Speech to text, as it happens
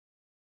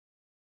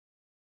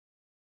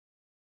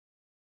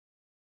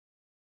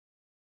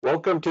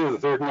Welcome to the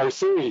third in our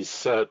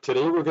series.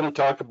 Today we're going to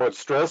talk about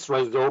stress,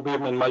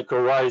 rhizobium, and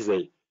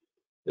mycorrhizae.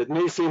 It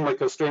may seem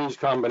like a strange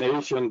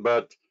combination,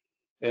 but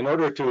in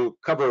order to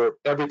cover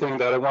everything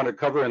that I want to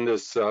cover in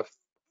this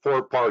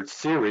four-part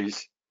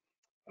series,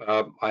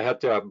 I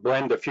had to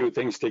blend a few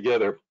things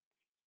together.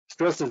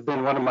 Stress has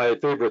been one of my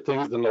favorite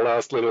things in the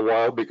last little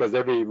while because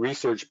every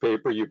research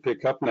paper you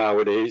pick up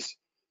nowadays,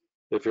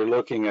 if you're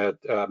looking at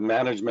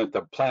management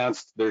of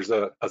plants, there's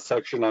a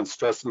section on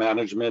stress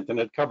management, and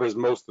it covers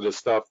most of the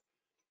stuff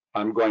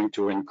I'm going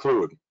to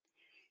include.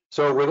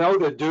 So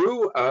without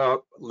ado,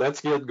 let's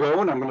get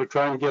going. I'm going to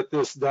try and get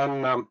this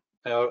done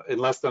in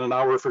less than an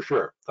hour for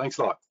sure. Thanks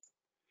a lot.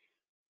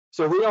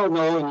 So we all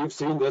know, and you've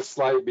seen this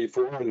slide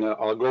before, and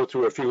I'll go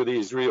through a few of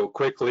these real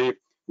quickly.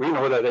 We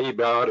know that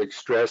abiotic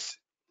stress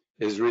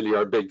is really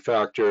our big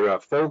factor.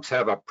 Folks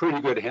have a pretty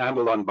good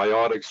handle on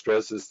biotic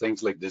stresses,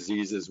 things like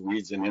diseases,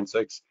 weeds, and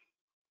insects.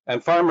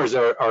 And farmers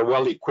are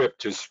well equipped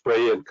to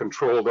spray and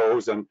control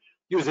those and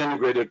use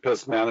integrated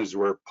pest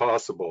management where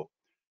possible.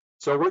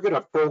 So we're going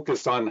to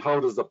focus on how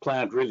does the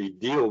plant really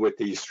deal with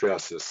these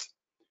stresses.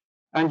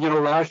 And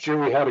last year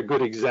we had a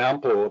good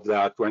example of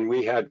that when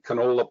we had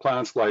canola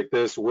plants like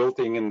this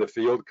wilting in the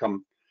field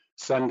come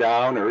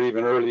sundown or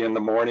even early in the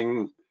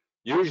morning.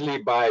 Usually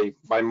by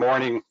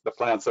morning, the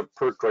plants have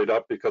perked right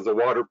up because of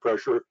water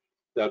pressure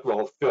that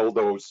will fill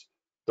those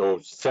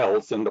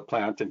cells in the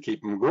plant and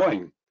keep them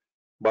growing.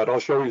 But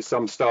I'll show you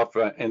some stuff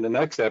in the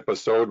next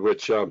episode,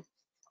 which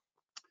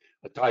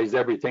ties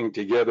everything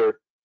together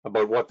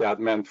about what that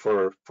meant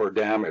for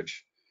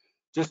damage.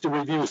 Just to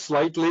review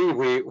slightly,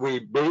 we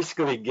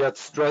basically get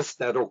stress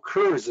that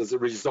occurs as a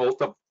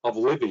result of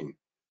living,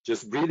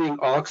 just breathing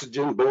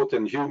oxygen, both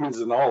in humans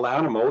and all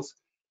animals,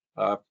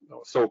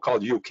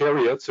 so-called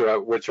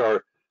eukaryotes, which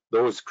are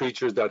those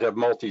creatures that have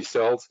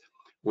multi-cells.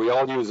 We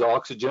all use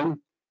oxygen,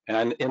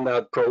 and in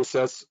that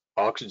process,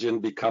 oxygen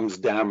becomes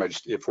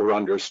damaged if we're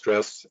under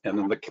stress. And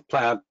in the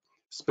plant,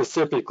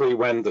 specifically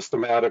when the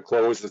stomata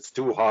close, it's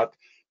too hot,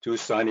 too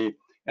sunny,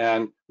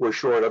 and we're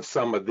short of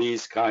some of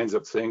these kinds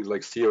of things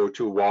like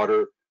CO2,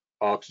 water,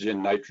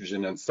 oxygen,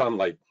 nitrogen, and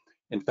sunlight.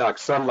 In fact,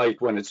 sunlight,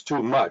 when it's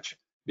too much,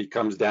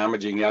 becomes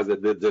damaging, as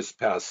it did this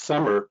past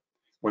summer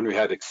when we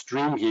had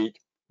extreme heat,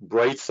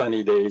 bright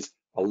sunny days,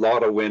 a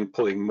lot of wind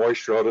pulling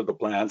moisture out of the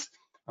plants,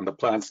 and the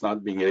plants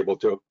not being able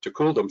to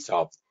cool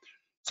themselves.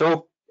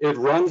 So it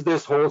runs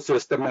this whole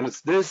system, and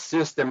it's this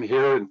system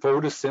here in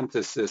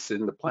photosynthesis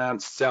in the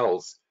plant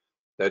cells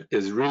that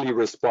is really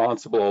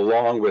responsible,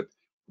 along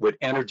with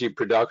energy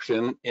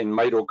production in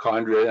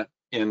mitochondria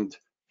and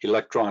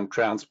electron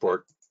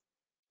transport.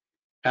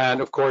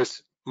 And of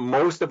course,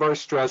 most of our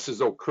stresses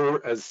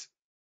occur as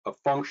a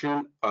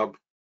function of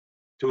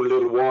too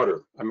little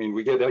water. I mean,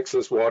 we get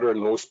excess water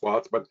in low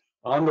spots, but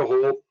on the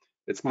whole,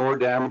 it's more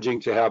damaging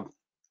to have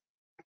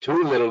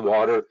too little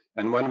water.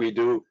 And when we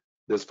do,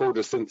 this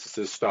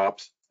photosynthesis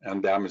stops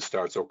and damage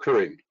starts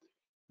occurring.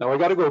 Now, I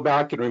got to go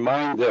back and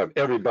remind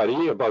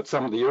everybody about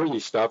some of the early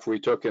stuff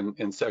we took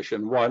in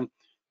session one,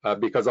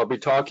 because I'll be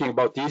talking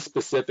about these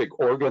specific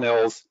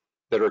organelles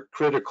that are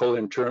critical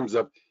in terms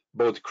of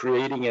both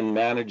creating and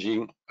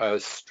managing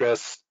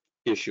stress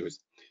issues.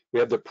 We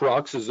have the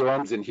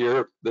peroxisomes in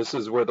here. This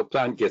is where the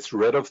plant gets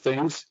rid of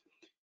things.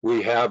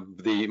 We have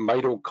the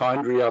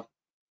mitochondria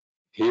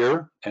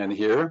here and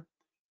here.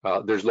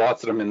 There's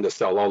lots of them in the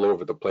cell all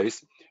over the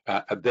place.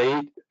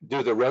 They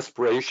do the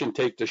respiration,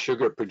 take the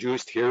sugar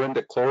produced here in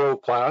the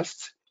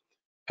chloroplasts,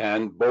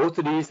 and both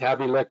of these have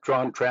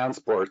electron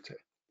transport,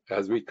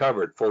 as we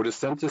covered,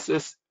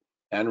 photosynthesis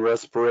and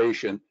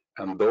respiration,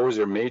 and those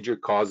are major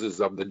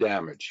causes of the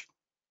damage.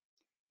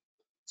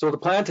 So the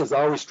plant is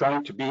always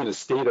trying to be in a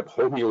state of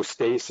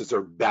homeostasis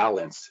or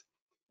balance,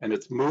 and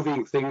it's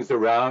moving things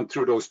around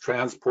through those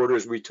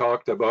transporters we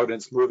talked about, and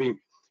it's moving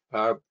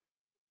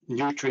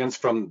nutrients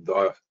from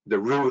the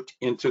root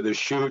into the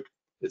shoot.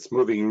 It's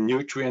moving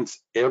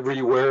nutrients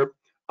everywhere,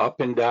 up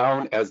and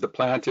down, as the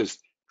plant is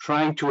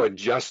trying to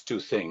adjust to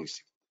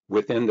things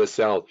within the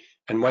cell.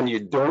 And when you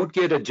don't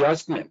get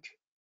adjustment,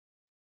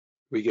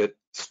 we get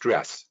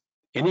stress.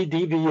 Any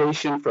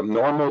deviation from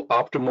normal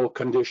optimal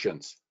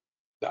conditions,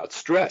 that's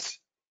stress.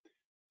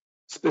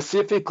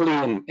 Specifically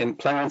in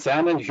plants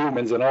and in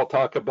humans, and I'll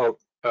talk about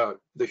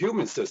the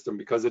human system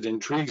because it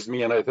intrigues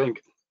me, and I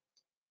think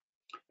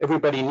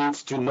everybody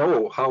needs to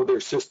know how their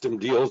system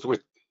deals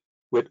with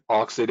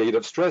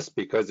oxidative stress,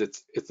 because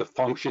it's a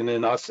function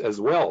in us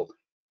as well.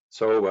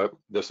 So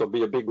this will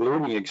be a big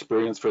learning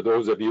experience for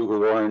those of you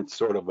who aren't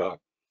sort of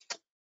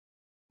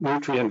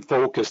nutrient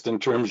focused in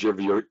terms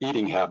of your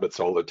eating habits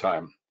all the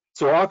time.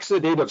 So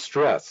oxidative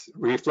stress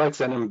reflects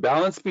an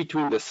imbalance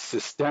between the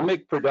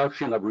systemic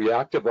production of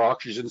reactive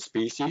oxygen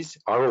species,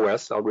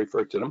 ROS, I'll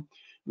refer to them,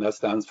 and that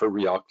stands for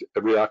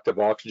reactive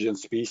oxygen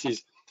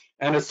species,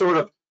 and it's sort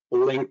of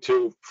linked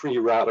to free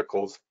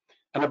radicals,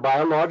 and a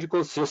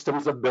biological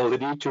system's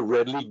ability to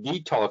readily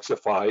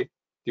detoxify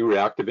the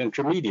reactive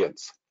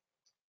intermediates,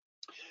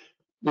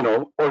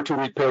 or to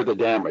repair the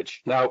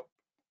damage. Now,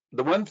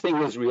 the one thing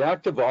is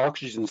reactive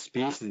oxygen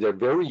species are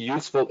very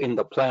useful in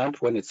the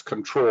plant when it's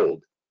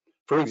controlled.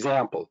 For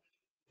example,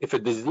 if a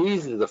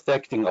disease is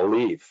affecting a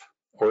leaf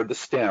or the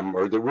stem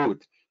or the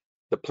root,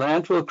 the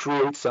plant will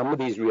create some of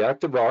these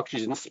reactive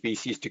oxygen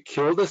species to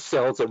kill the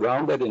cells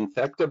around that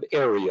infected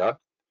area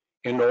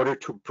in order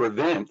to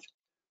prevent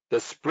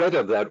the spread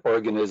of that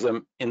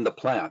organism in the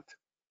plant.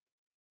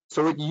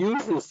 So it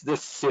uses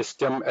this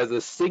system as a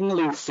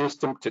signaling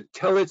system to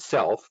tell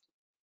itself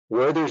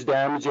where there's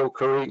damage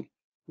occurring,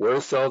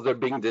 where cells are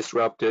being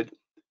disrupted,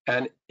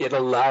 and it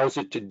allows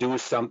it to do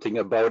something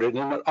about it.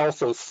 And it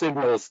also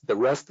signals the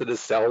rest of the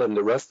cell and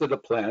the rest of the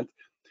plant,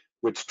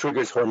 which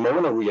triggers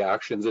hormonal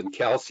reactions and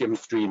calcium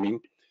streaming,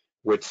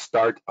 which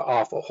start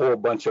off a whole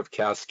bunch of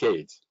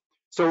cascades.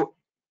 So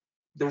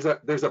there's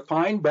a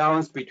fine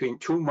balance between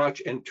too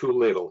much and too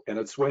little, and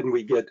it's when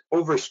we get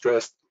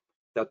overstressed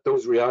that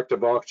those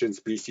reactive oxygen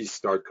species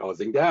start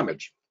causing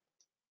damage.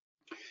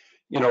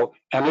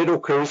 And it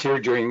occurs here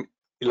during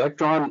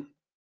electron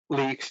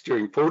leaks,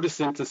 during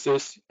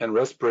photosynthesis and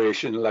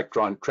respiration,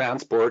 electron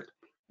transport,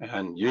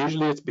 and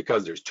usually it's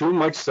because there's too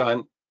much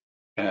sun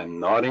and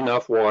not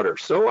enough water.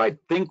 So I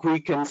think we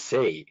can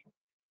say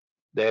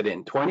that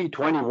in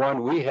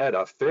 2021, we had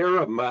a fair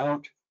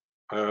amount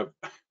of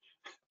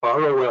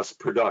ROS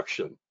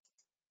production.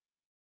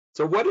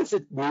 So what does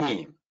it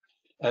mean?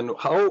 And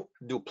how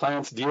do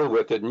plants deal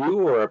with it? And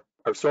you are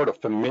sort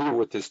of familiar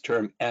with this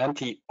term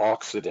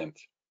antioxidant.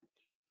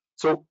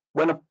 So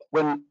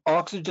when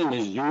oxygen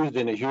is used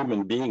in a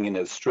human being and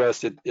is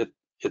stressed, it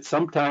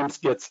sometimes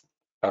gets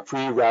a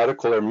free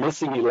radical or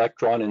missing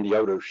electron in the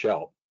outer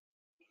shell.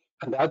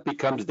 And that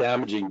becomes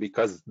damaging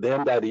because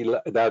then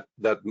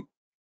that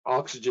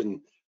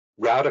oxygen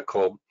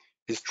radical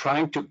is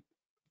trying to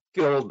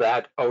fill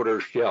that outer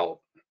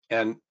shell.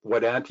 And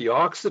what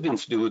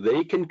antioxidants do,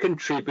 they can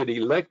contribute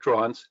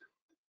electrons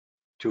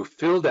to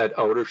fill that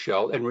outer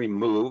shell and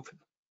remove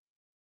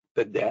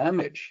the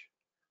damage.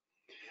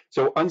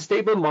 So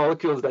unstable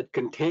molecules that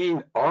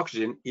contain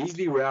oxygen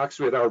easily react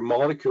with our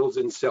molecules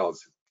in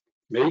cells,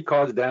 may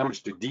cause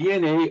damage to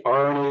DNA,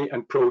 RNA,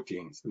 and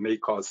proteins, and may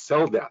cause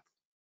cell death.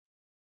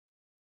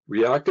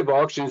 Reactive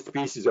oxygen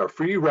species are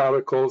free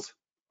radicals,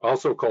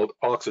 also called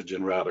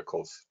oxygen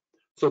radicals.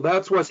 So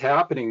that's what's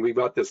happening. We've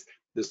got this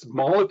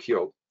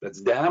molecule that's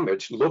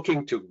damaged,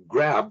 looking to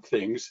grab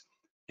things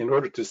in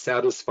order to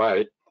satisfy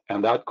it,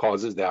 and that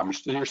causes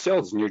damage to your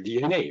cells and your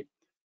DNA.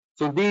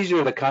 So these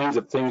are the kinds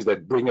of things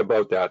that bring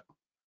about that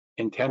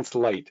intense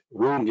light,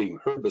 wounding,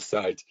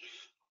 herbicides,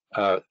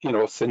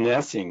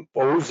 senescing,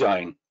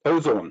 ozone,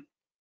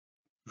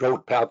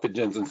 drought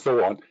pathogens, and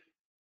so on.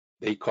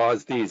 They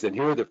cause these, and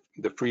here are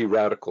the free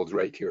radicals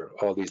right here,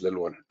 all these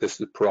little ones. This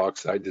is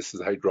peroxide, this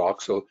is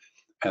hydroxyl,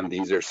 and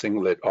these are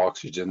singlet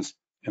oxygens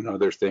and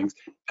other things,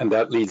 and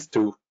that leads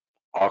to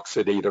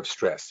oxidative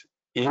stress.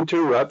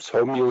 Interrupts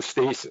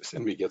homeostasis,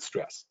 and we get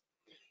stress.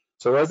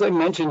 So as I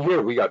mentioned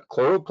here, we got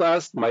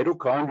chloroplasts,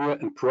 mitochondria,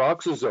 and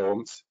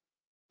peroxisomes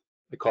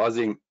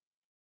causing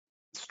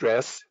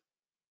stress,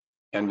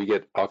 and we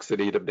get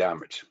oxidative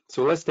damage.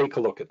 So let's take a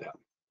look at that.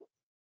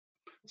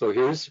 So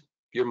here's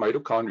your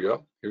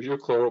mitochondria, here's your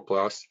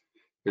chloroplast,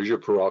 here's your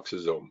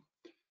peroxisome.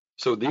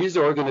 So these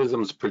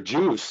organisms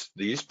produce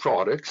these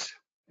products,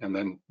 and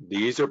then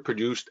these are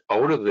produced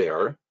out of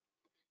there,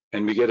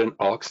 and we get an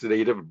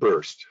oxidative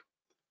burst.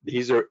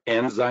 These are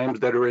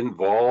enzymes that are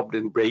involved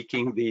in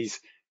breaking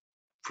these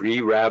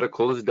free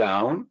radicals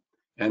down.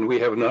 And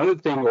we have another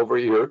thing over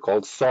here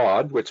called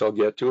SOD, which I'll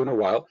get to in a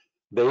while.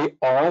 They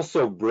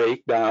also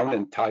break down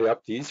and tie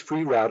up these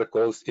free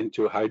radicals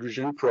into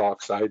hydrogen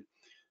peroxide,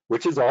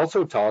 which is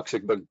also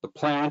toxic, but the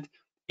plant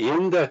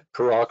in the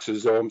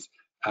peroxisomes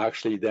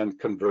actually then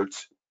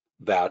converts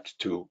that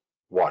to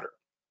water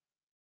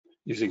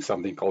using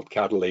something called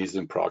catalase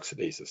and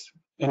peroxidases.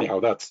 Anyhow,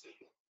 that's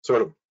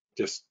sort of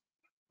just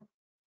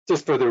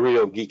for the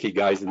real geeky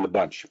guys in the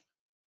bunch.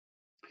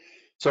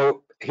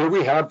 So here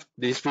we have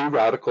these free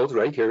radicals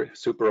right here,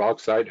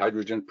 superoxide,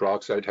 hydrogen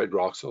peroxide,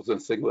 hydroxyls,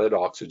 and singlet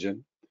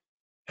oxygen.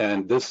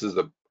 And this is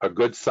a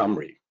good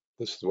summary.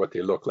 This is what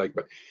they look like.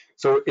 But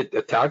so it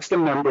attacks the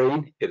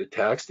membrane, it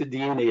attacks the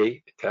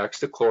DNA, it attacks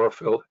the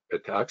chlorophyll, it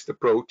attacks the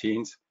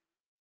proteins,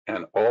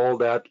 and all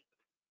that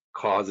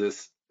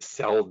causes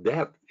cell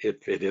death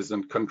if it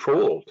isn't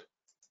controlled.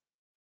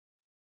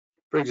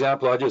 For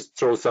example, I'll just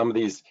throw some of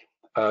these.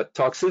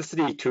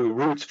 Toxicity to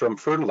roots from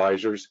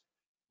fertilizers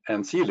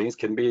and seedlings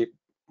can be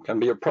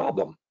a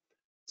problem.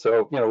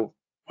 So,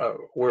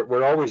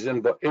 we're always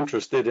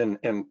interested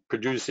in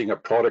producing a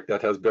product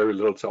that has very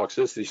little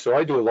toxicity. So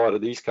I do a lot of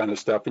these kind of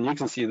stuff, and you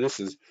can see this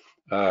is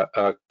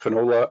a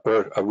canola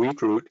or a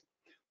wheat root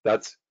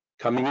that's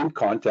coming in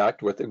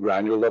contact with a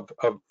granule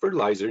of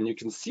fertilizer, and you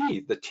can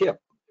see the tip,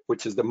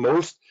 which is the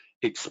most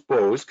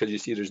exposed, because you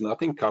see there's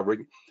nothing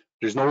covering.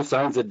 There's no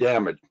signs of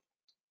damage.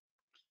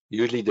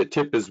 Usually the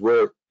tip is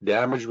where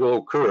damage will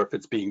occur if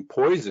it's being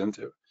poisoned,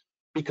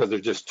 because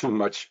there's just too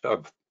much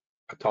of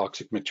a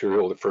toxic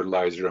material, the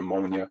fertilizer,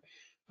 ammonia,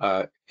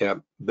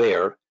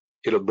 there,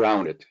 it'll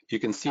brown it. You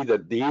can see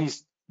that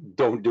these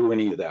don't do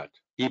any of that,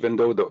 even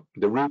though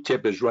the root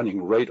tip is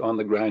running right on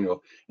the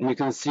granule. And you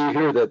can see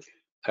here that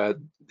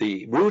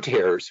the root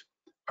hairs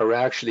are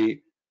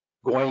actually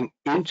going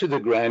into the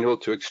granule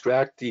to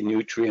extract the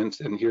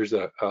nutrients, and here's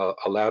a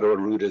lateral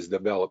root is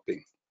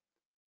developing.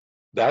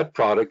 That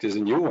product is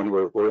a new one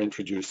we're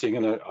introducing,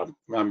 and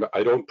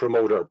I don't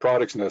promote our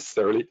products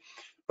necessarily,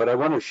 but I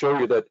want to show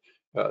you that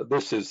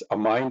this is a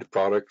mined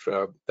product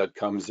that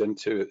comes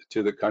into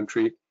the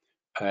country,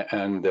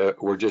 and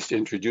we're just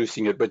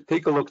introducing it. But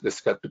take a look,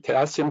 this got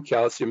potassium,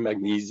 calcium,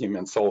 magnesium,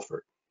 and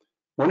sulfur.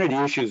 One of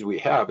the issues we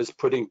have is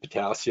putting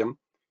potassium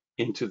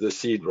into the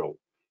seed row.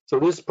 So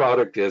this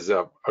product is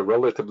a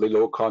relatively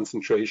low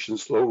concentration,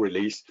 slow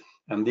release,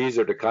 and these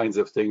are the kinds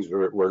of things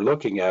we're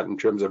looking at in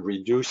terms of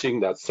reducing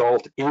that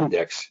salt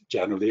index,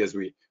 generally, as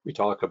we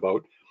talk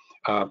about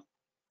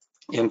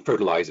in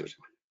fertilizers.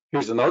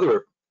 Here's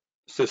another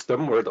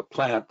system where the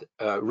plant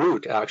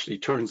root actually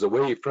turns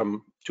away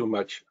from too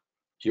much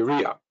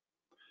urea.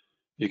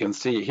 You can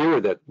see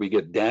here that we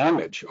get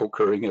damage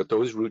occurring at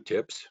those root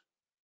tips.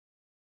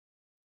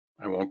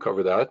 I won't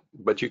cover that,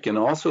 but you can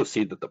also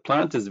see that the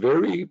plant is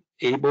very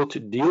able to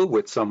deal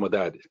with some of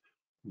that.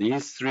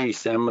 These three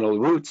seminal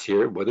roots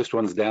here, well, this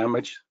one's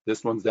damaged,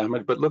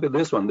 but look at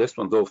this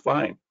one's all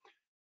fine.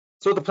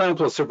 So the plant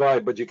will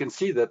survive, but you can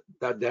see that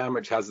that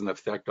damage has an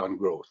effect on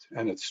growth,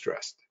 and it's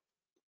stressed.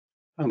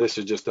 And this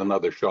is just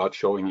another shot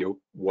showing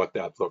you what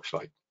that looks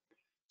like.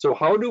 So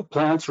how do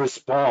plants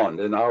respond,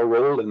 and our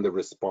role in the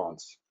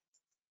response?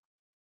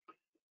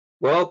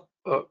 Well,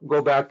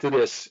 go back to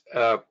this.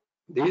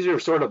 These are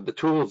sort of the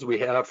tools we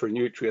have for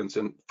nutrients,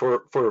 and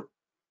for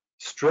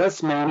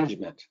stress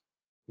management,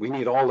 we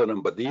need all of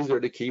them, but these are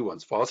the key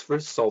ones: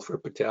 phosphorus, sulfur,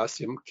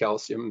 potassium,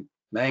 calcium,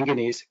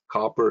 manganese,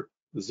 copper,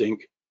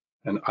 zinc,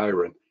 and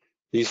iron.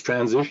 These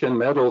transition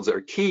metals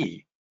are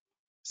key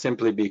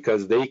simply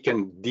because they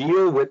can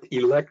deal with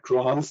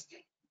electrons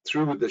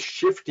through the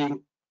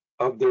shifting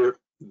of their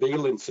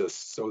valences.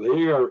 So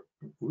they are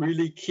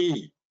really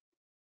key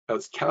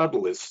as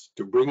catalysts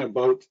to bring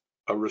about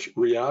a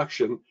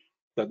reaction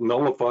that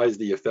nullifies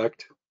the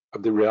effect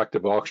of the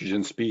reactive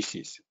oxygen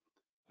species.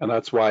 And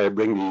that's why I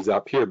bring these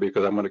up here,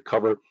 because I'm going to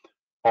cover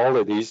all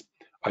of these.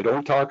 I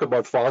don't talk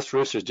about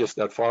phosphorus, it's just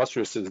that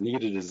phosphorus is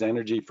needed as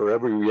energy for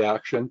every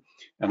reaction.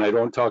 And I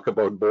don't talk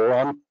about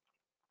boron.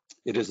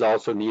 It is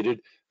also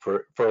needed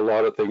for a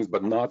lot of things,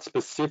 but not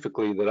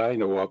specifically that I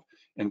know of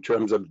in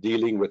terms of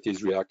dealing with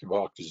these reactive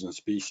oxygen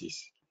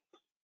species.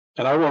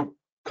 And I won't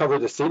cover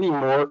this any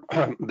more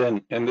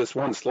than in this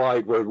one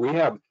slide where we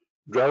have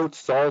drought,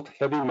 salt,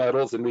 heavy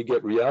metals, and we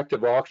get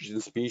reactive oxygen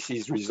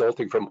species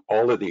resulting from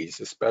all of these,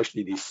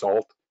 especially these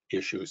salt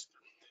issues.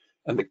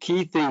 And the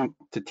key thing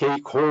to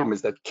take home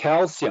is that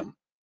calcium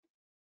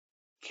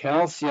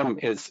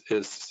is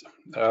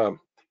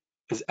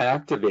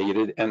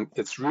activated, and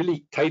it's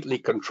really tightly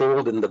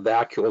controlled in the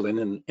vacuole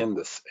and in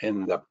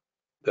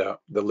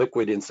the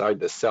liquid inside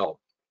the cell.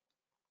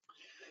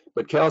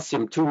 But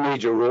calcium, two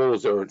major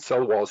roles are in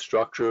cell wall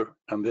structure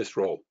and this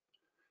role.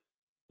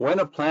 When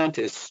a plant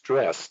is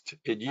stressed,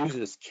 it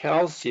uses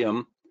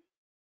calcium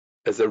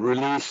as a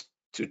release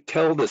to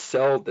tell the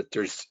cell that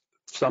there's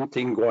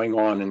something going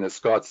on, and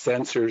it's got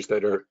sensors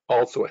that are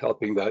also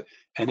helping that,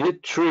 and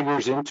it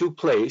triggers into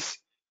place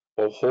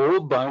a whole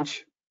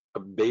bunch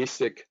of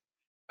basic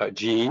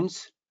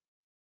genes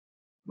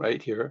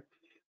right here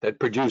that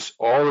produce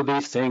all of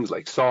these things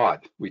like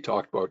SOD. We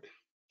talked about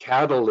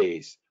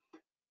catalase.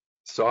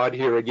 SOD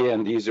here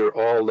again, these are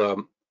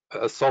all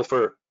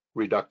sulfur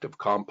reductive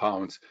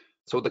compounds.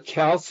 So the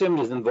calcium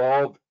is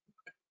involved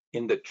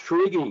in the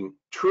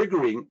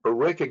triggering a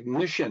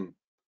recognition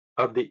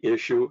of the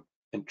issue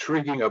and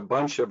triggering a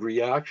bunch of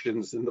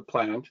reactions in the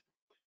plant,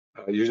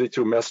 usually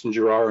through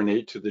messenger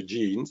RNA to the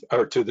genes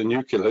or to the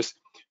nucleus,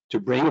 to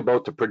bring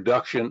about the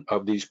production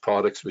of these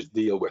products which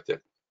deal with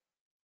it.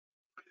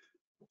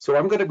 So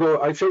I'm going to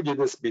go, I showed you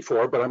this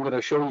before, but I'm going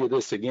to show you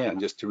this again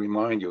just to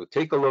remind you.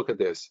 Take a look at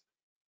this.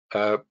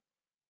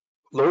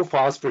 Low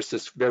phosphorus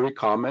is very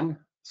common,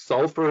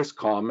 sulfur is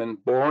common,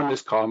 boron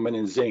is common,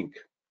 and zinc.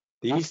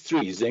 These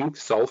three, zinc,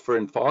 sulfur,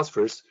 and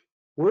phosphorus,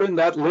 were in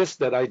that list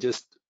that I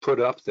just put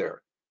up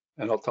there.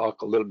 And I'll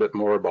talk a little bit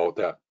more about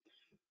that.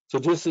 So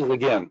this is,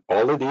 again,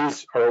 all of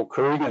these are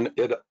occurring, and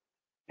it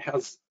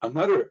has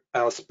another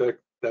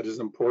aspect that is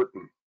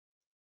important.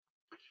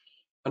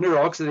 Under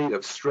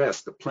oxidative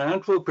stress, the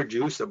plant will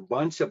produce a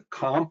bunch of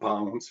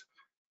compounds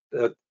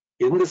that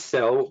in the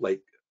cell,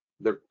 like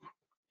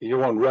you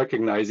won't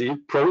recognize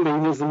it.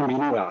 Proline is an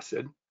amino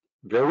acid.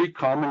 Very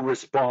common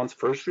response,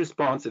 first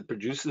response, it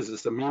produces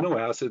this amino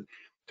acid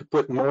to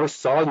put more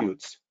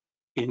solutes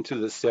into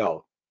the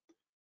cell.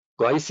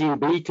 Glycine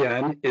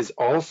betaine is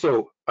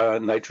also a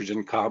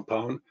nitrogen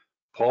compound.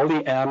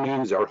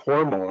 Polyamines are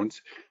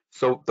hormones.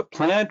 So the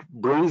plant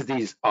brings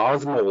these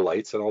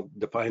osmolytes, and I'll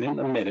define it in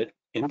a minute,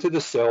 into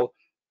the cell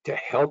to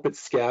help it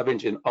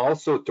scavenge and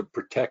also to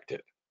protect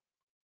it.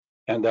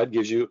 And that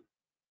gives you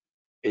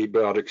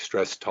abiotic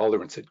stress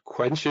tolerance. It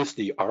quenches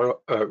the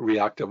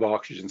reactive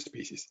oxygen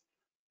species.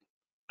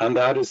 And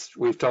that is,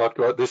 we've talked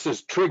about, this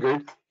is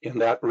triggered in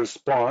that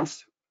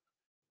response.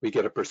 We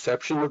get a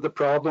perception of the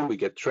problem, we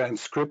get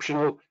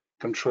transcriptional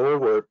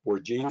control where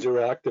genes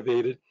are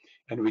activated,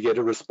 and we get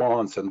a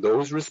response. And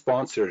those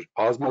responses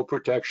are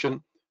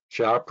osmoprotection,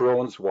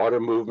 chaperones, water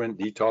movement,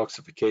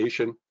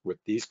 detoxification with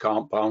these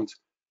compounds.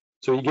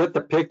 So you get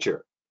the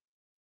picture.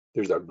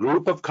 There's a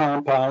group of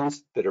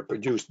compounds that are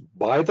produced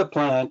by the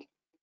plant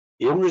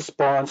in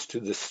response to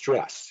the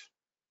stress.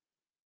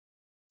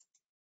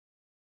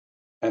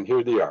 And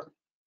here they are.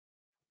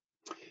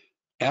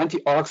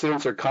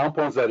 Antioxidants are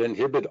compounds that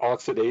inhibit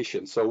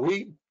oxidation. So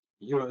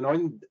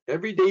in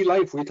everyday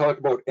life, we talk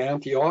about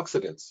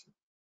antioxidants,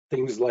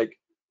 things like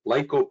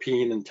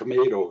lycopene in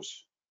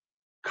tomatoes,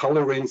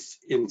 colorants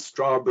in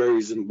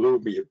strawberries and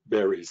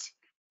blueberries.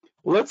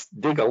 Let's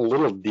dig a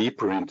little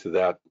deeper into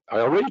that. I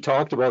already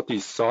talked about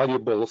these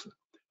soluble,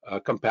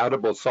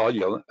 compatible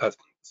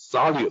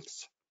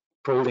solutes,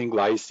 proline,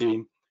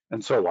 glycine,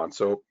 and so on.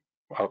 So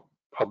I'll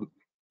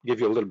give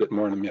you a little bit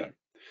more in a minute.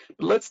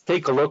 But let's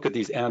take a look at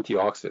these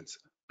antioxidants.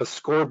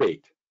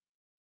 Ascorbate,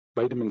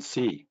 vitamin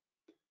C,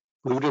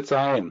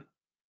 glutathione,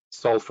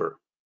 sulfur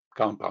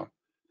compound,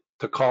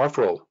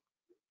 tocopherol,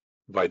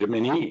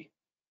 vitamin E,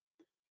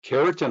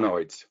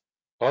 carotenoids,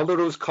 all of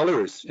those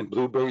colors in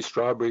blueberries,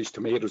 strawberries,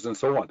 tomatoes, and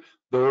so on.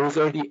 Those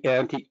are the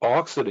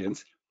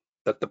antioxidants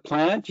that the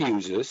plant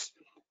uses,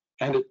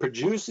 and it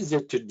produces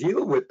it to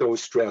deal with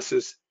those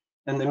stresses.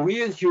 And then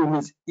we as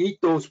humans eat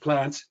those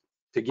plants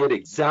to get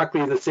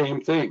exactly the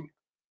same thing.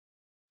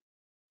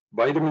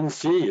 Vitamin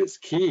C is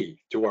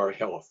key to our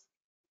health.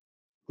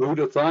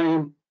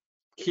 Glutathione,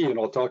 key, and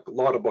I'll talk a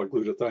lot about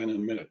glutathione in a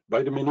minute.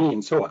 Vitamin E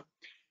and so on.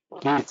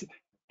 These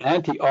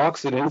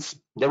antioxidants,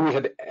 then we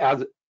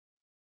have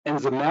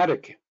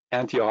enzymatic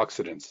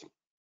antioxidants,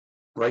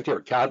 right here,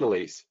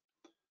 catalase,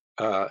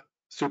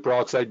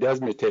 superoxide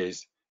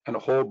dismutase, and a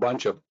whole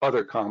bunch of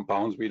other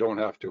compounds we don't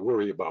have to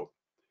worry about.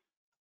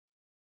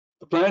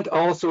 The plant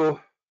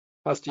also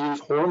has to use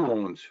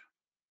hormones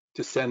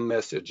to send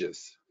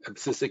messages: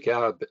 abscisic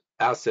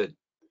acid,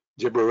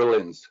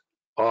 gibberellins,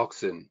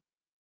 auxin,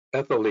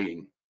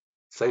 ethylene,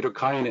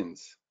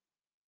 cytokinins,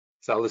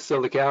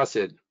 salicylic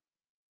acid,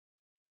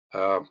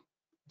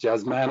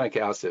 jasmanic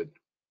acid,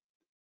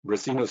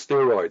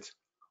 racinosteroids.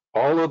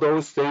 All of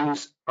those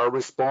things are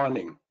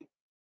responding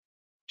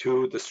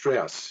to the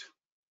stress.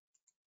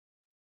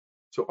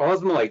 So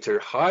osmolytes are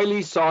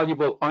highly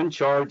soluble,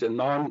 uncharged, and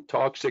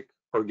non-toxic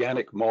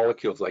organic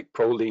molecules like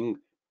proline,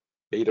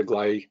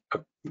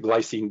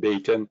 glycine,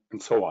 beta,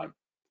 and so on.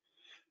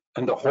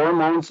 And the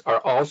hormones are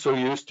also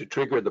used to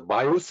trigger the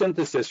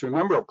biosynthesis.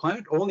 Remember, a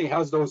plant only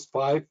has those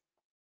 5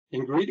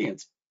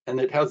 ingredients, and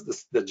it has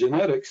the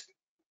genetics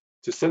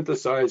to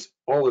synthesize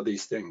all of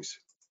these things.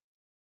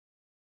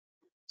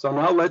 So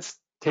now let's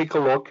take a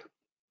look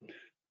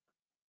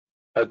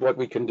at what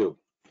we can do.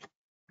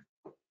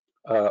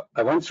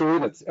 I went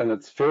through it, and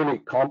it's fairly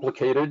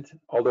complicated,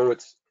 although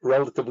it's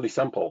relatively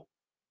simple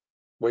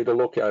way to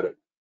look at it.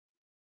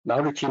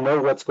 Now that you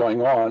know what's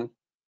going on,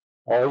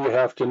 all you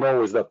have to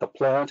know is that the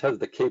plant has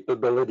the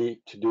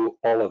capability to do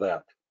all of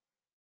that.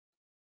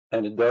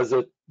 And it does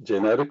it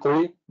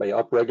genetically by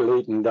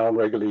upregulating and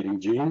downregulating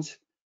genes.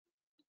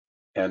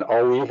 And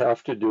all we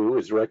have to do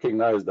is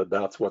recognize that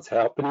that's what's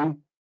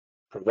happening,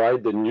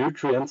 provide the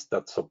nutrients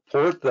that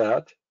support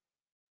that,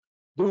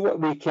 do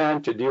what we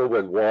can to deal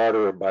with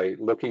water by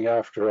looking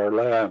after our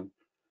land,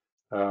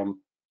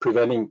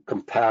 preventing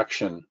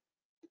compaction,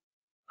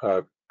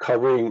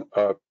 covering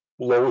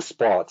low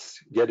spots,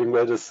 getting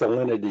rid of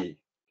salinity,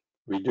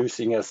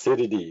 reducing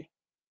acidity.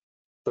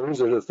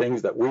 Those are the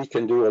things that we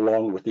can do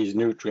along with these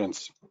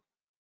nutrients,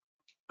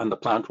 and the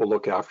plant will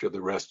look after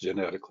the rest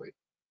genetically.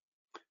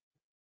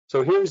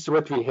 So here's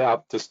what we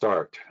have to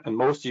start. And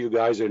most of you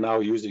guys are now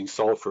using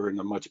sulfur in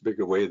a much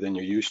bigger way than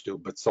you used to,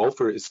 but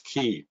sulfur is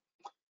key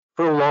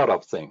for a lot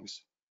of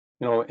things.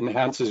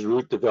 Enhances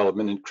root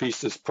development,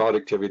 increases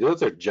productivity.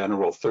 Those are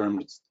general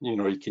terms,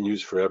 you can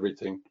use for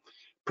everything.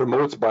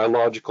 Promotes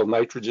biological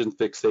nitrogen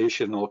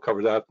fixation. I'll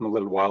cover that in a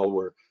little while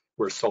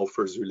where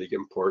sulfur is really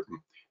important.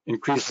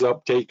 Increases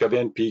uptake of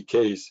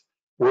NPKs.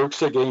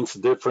 Works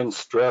against different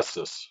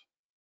stresses.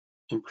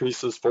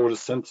 Increases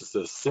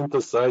photosynthesis.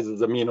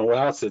 Synthesizes amino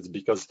acids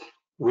because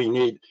we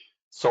need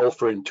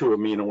sulfur in 2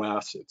 amino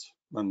acids.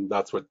 And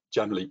that's what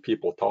generally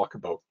people talk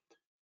about.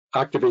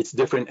 Activates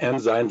different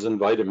enzymes and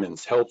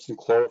vitamins. Helps in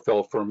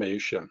chlorophyll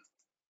formation.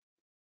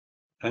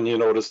 And you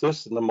notice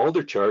this in the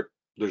Mulder chart,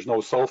 there's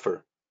no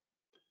sulfur.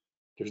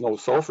 There's no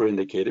sulfur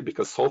indicated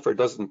because sulfur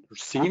doesn't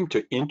seem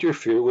to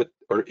interfere with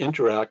or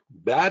interact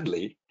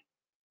badly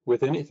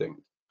with anything.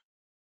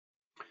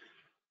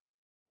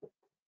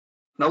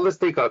 Now let's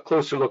take a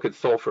closer look at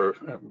sulfur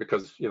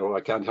because I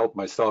can't help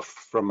myself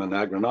from an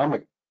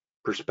agronomic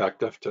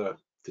perspective to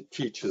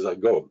teach as I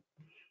go.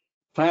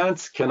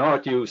 Plants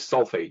cannot use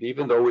sulfate,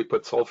 even though we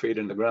put sulfate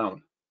in the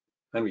ground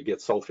and we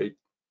get sulfur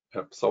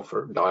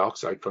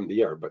dioxide from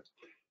the air, but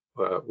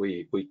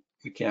we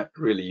can't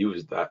really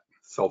use that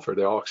sulfur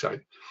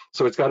dioxide.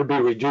 So it's got to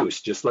be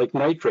reduced, just like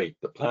nitrate.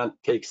 The plant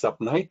takes up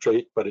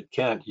nitrate, but it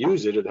can't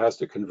use it. It has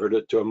to convert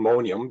it to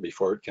ammonium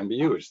before it can be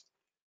used.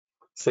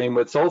 Same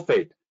with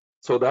sulfate.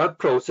 So that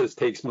process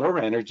takes more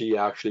energy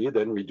actually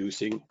than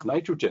reducing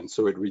nitrogen.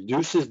 So it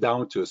reduces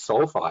down to a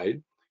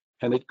sulfide,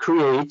 and it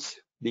creates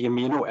the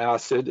amino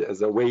acid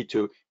as a way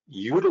to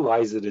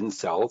utilize it in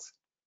cells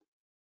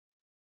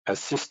as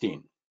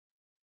cysteine.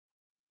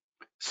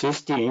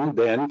 Cysteine,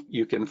 then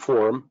you can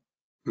form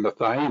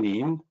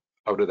methionine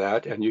out of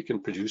that, and you can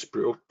produce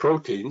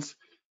proteins.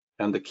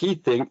 And the key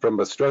thing from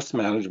a stress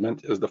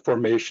management is the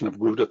formation of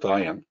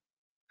glutathione.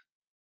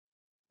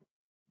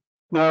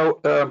 Now,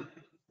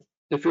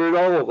 if you're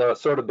at all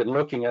sort of been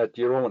looking at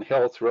your own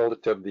health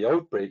relative to the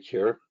outbreak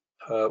here,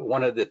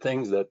 one of the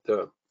things that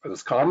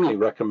is commonly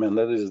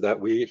recommended is that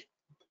we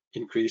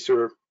increase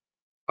our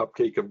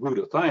uptake of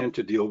glutathione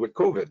to deal with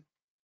COVID.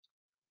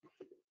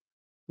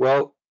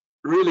 Well,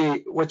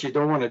 really, what you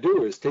don't want to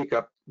do is take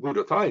up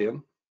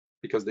glutathione,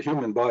 because the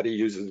human body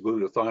uses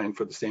glutathione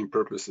for the same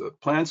purpose that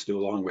plants do,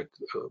 along with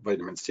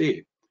vitamin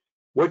C.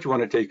 What you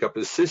want to take up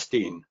is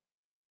cysteine,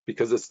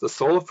 because it's the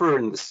sulfur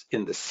in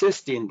the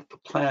cysteine that the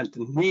plant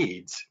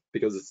needs,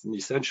 because it's an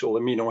essential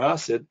amino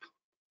acid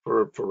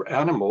for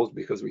animals,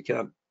 because we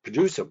can't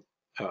produce them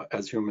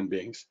as human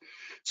beings.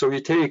 So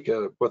you take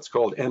what's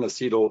called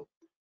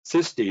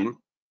N-acetylcysteine,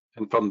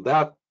 and from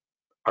that,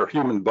 our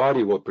human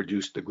body will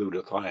produce the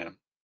glutathione.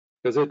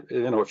 Because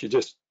if you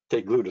just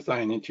take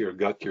glutathione into your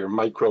gut, your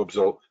microbes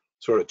will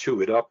sort of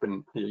chew it up,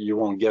 and you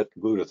won't get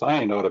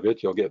glutathione out of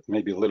it. You'll get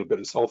maybe a little bit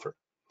of sulfur.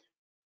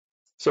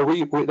 So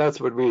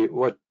that's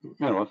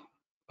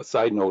a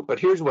side note. But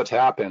here's what's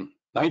happened.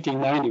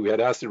 1990, we had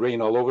acid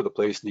rain all over the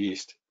place in the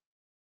east.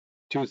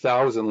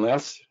 2000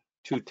 less,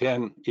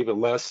 2010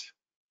 even less,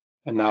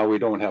 and now we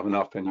don't have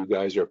enough, and you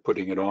guys are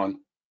putting it on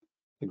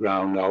the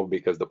ground now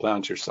because the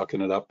plants are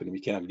sucking it up and we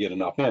can't get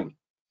enough in.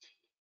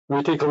 When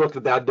we take a look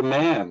at that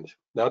demand,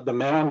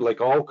 like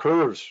all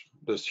curves,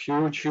 this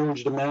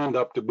huge demand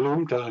up to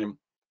bloom time,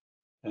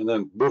 and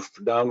then boof,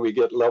 down we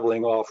get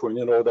leveling off when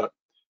that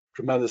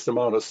tremendous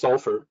amount of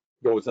sulfur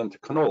goes into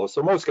canola.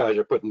 So most guys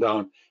are putting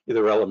down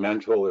either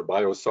elemental or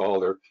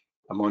biosol or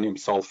ammonium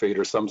sulfate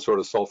or some sort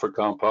of sulfur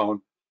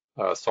compound,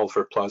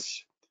 sulfur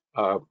plus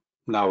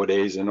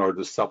nowadays, in order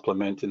to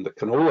supplement in the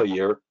canola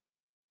year,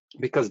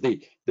 because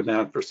the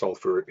demand for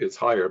sulfur is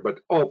higher.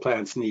 But all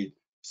plants need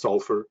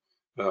sulfur,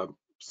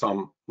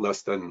 some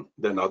less than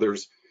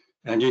others.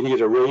 And you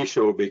need a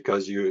ratio,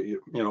 because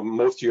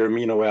most of your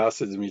amino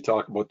acids, when you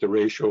talk about the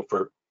ratio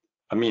for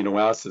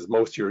amino acids,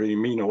 most of your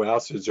amino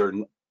acids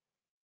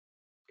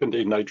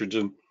contain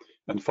nitrogen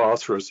and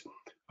phosphorus.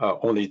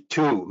 Only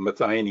two,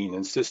 methionine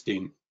and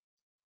cysteine,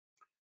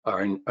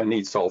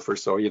 need sulfur.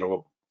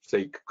 So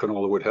say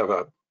canola would have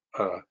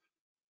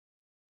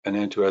an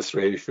N-to-S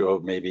ratio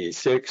of maybe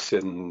 6,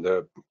 and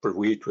for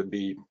wheat would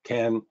be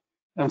 10,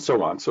 and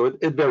so on. So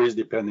it varies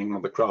depending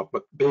on the crop,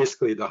 but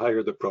basically the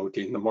higher the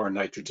protein, the more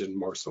nitrogen,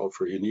 more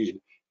sulfur you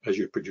need as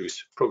you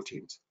produce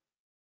proteins.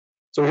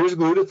 So here's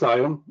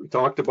glutathione. We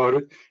talked about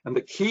it. And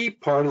the key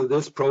part of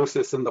this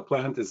process in the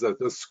plant is that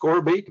the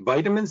ascorbate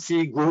vitamin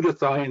C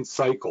glutathione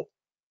cycle.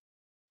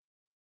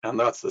 And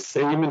that's the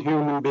same in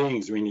human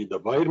beings. We need the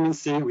vitamin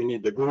C, we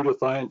need the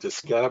glutathione to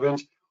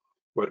scavenge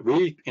what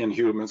we in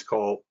humans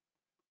call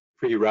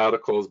free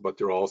radicals, but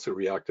they're also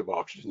reactive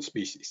oxygen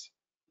species.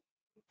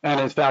 And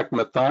in fact,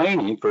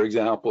 methionine, for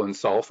example, in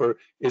sulfur,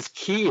 is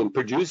key in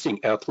producing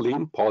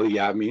ethylene,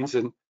 polyamines,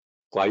 and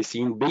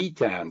glycine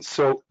betanes.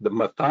 So the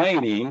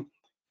methionine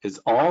is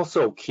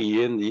also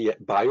key in the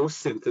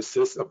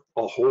biosynthesis of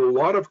a whole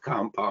lot of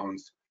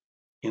compounds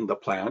in the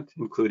plant,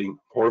 including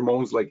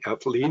hormones like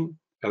ethylene,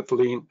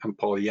 and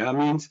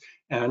polyamines,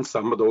 and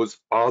some of those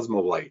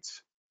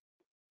osmolytes.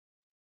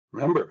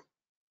 Remember,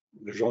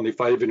 there's only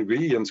 5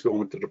 ingredients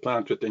going to the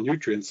plant with the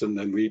nutrients, and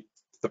then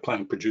the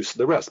plant produces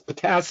the rest.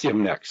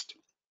 Potassium next.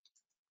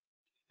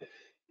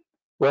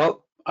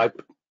 Well, I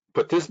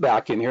put this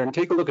back in here, and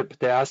take a look at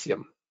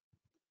potassium.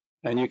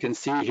 And you can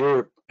see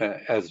here,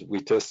 as we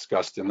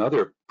discussed in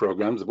other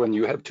programs, when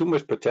you have too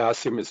much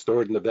potassium, it's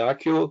stored in the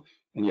vacuole,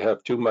 and you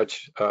have too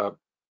much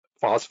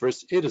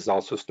phosphorus, it is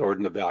also stored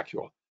in the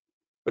vacuole.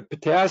 But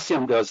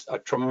potassium does a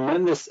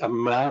tremendous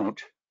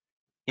amount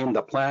in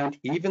the plant,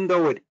 even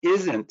though it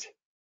isn't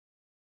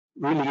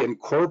really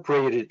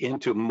incorporated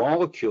into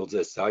molecules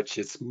as such.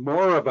 It's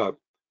more of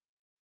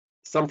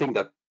something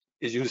that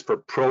is used for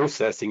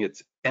processing.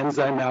 It's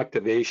enzyme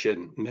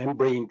activation,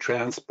 membrane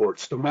transport,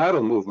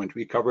 stomatal movement.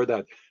 We cover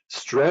that.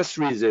 Stress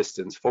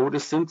resistance,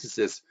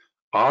 photosynthesis,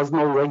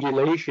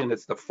 osmoregulation.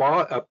 It's the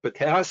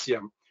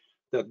potassium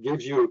that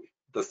gives you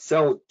the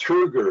cell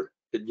turgor.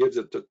 It gives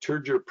it the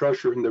turgor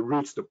pressure in the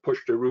roots to push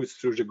the roots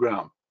through the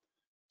ground.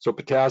 So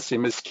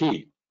potassium is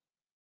key.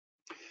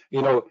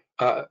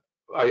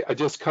 I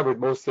just covered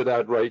most of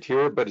that right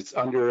here, but it's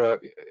under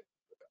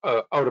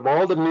out of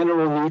all the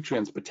mineral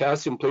nutrients,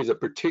 potassium plays a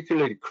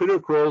particularly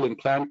critical role in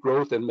plant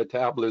growth and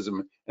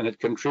metabolism, and it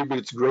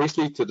contributes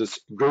greatly to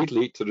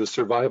the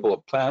survival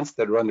of plants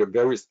that are under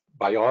various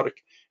biotic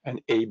and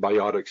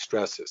abiotic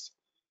stresses.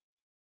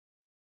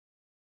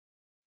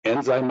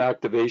 enzyme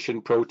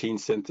activation, protein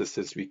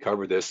synthesis, we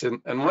cover this.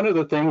 And one of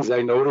the things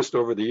I noticed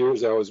over the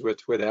years I was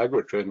with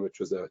Agritrin, which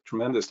was a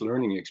tremendous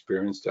learning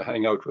experience to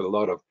hang out with a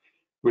lot of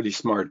really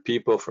smart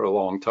people for a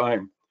long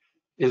time,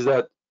 is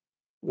that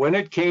when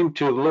it came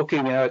to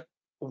looking at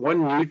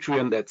one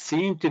nutrient that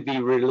seemed to be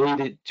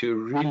related to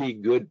really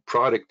good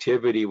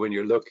productivity when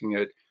you're looking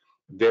at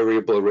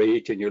variable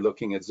rate and you're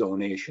looking at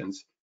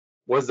zonations,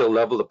 was the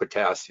level of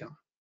potassium.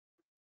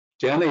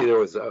 Generally, there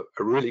was a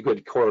really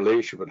good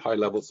correlation with high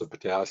levels of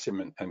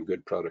potassium and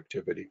good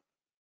productivity.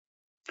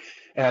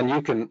 And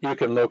you can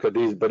look at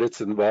these, but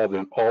it's involved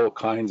in all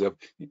kinds of,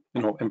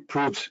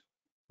 improves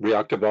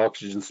reactive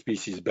oxygen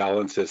species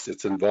balances.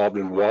 It's involved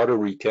in water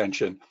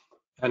retention.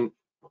 And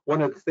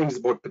one of the things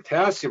about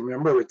potassium,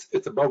 remember,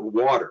 it's about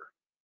water.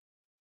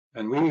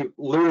 And we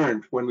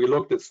learned when we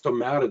looked at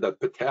stomata that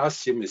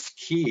potassium is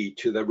key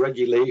to the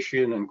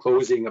regulation and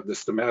closing of the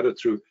stomata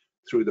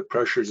through the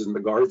pressures in the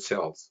guard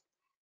cells.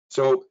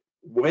 So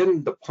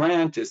when the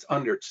plant is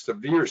under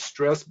severe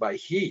stress by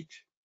heat,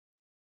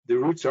 the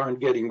roots aren't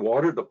getting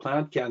water, the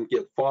plant can't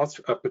get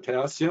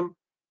potassium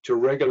to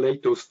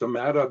regulate those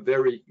stomata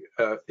very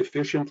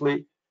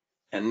efficiently.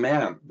 And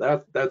man,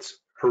 that's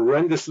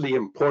horrendously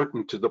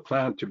important to the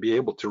plant to be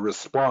able to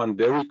respond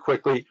very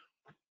quickly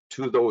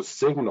to those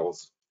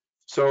signals.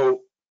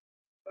 So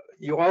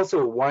you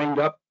also wind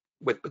up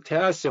with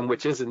potassium,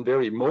 which isn't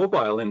very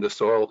mobile in the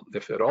soil,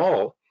 if at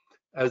all.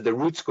 As the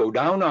roots go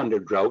down under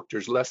drought,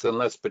 there's less and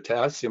less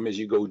potassium as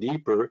you go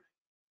deeper.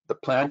 The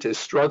plant is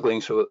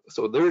struggling, so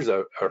there's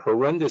a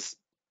horrendous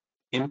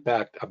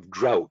impact of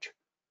drought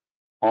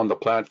on the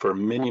plant for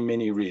many,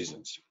 many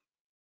reasons.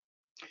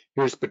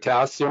 Here's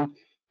potassium,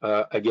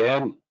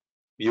 again,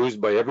 used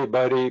by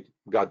everybody,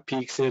 got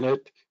peaks in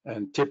it,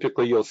 and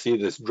typically you'll see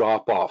this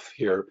drop off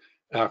here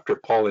after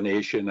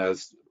pollination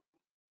as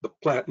the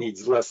plant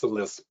needs less and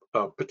less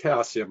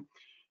potassium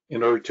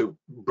in order to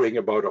bring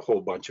about a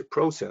whole bunch of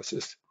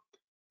processes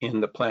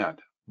in the plant.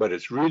 But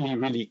it's really,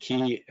 really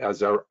key,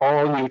 as are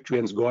all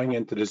nutrients going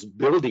into this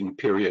building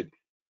period,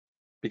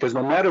 because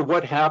no matter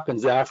what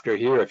happens after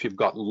here, if you've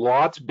got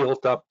lots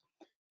built up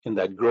in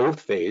that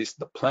growth phase,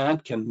 the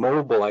plant can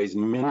mobilize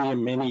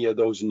many of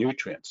those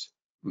nutrients.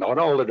 Not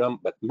all of them,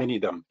 but many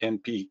of them,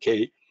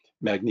 NPK,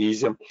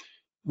 magnesium,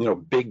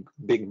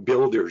 big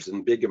builders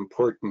and big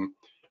important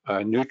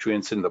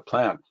nutrients in the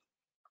plant.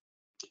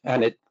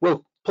 And it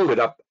will pull it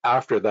up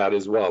after that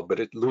as well, but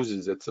it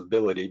loses its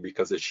ability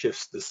because it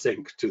shifts the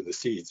sink to the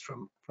seeds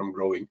from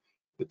growing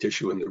the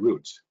tissue in the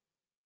roots.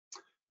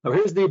 Now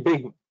here's the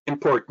big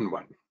important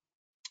one,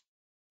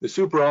 the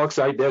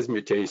superoxide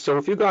dismutase. So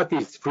if you got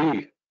these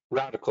free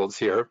radicals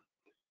here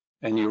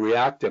and you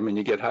react them and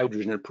you get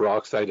hydrogen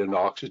peroxide and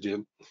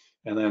oxygen,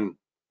 and then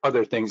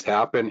other things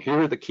happen,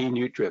 here are the key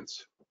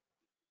nutrients.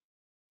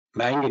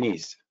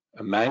 Manganese,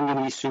 a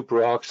manganese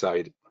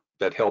superoxide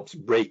that helps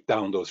break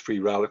down those free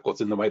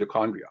radicals in the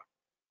mitochondria.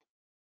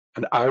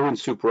 An iron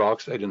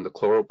superoxide in the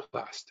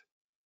chloroplast.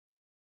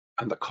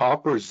 And the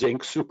copper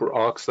zinc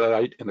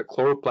superoxide in the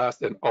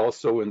chloroplast and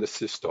also in the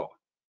cystole.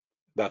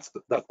 That's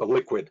the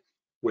liquid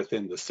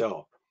within the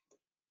cell.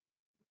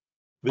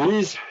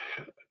 These,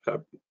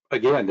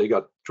 again, they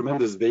got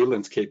tremendous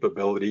valence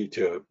capability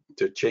to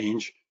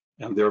change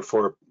and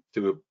therefore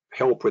to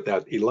help with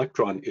that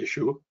electron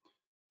issue.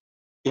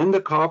 In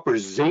the copper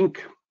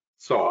zinc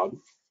sod,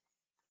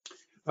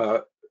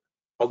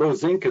 although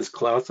zinc is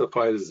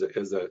classified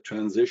as a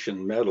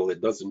transition metal,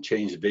 it doesn't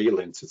change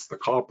valence. It's the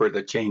copper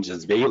that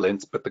changes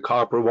valence, but the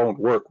copper won't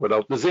work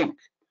without the zinc.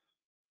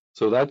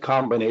 So that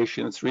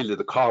combination, it's really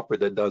the copper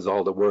that does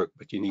all the work,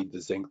 but you need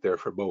the zinc there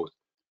for both.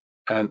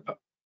 And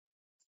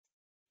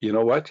you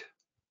know what?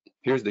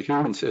 Here's the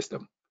human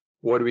system.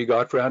 What do we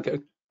got for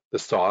the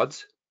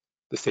sods,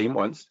 the same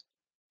ones,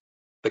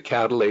 the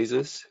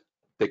catalases,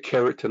 the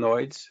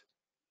carotenoids.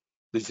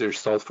 These are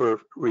sulfur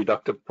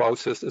reductive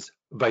processes,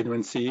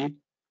 vitamin C,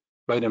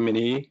 vitamin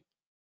E,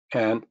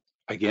 and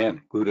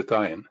again,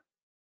 glutathione.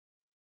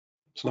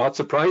 It's not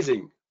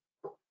surprising.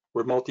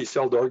 We're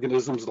multi-celled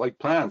organisms like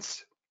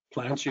plants.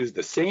 Plants use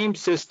the same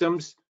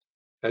systems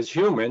as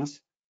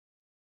humans.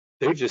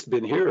 They've just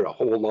been here a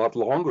whole lot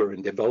longer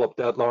and developed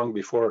that long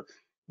before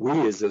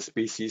we as a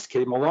species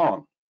came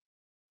along.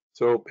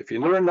 So if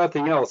you learn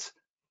nothing else,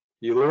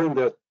 you learn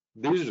that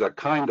these are the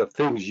kind of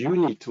things you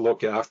need to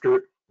look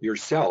after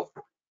yourself.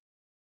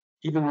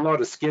 Even a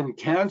lot of skin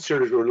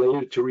cancers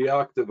related to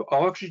reactive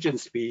oxygen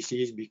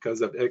species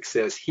because of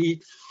excess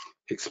heat,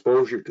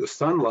 exposure to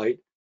sunlight.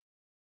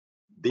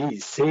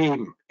 These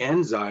same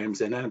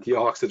enzymes and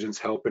antioxidants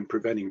help in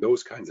preventing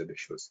those kinds of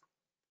issues.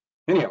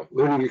 Anyhow,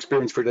 learning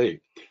experience for today.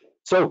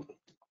 So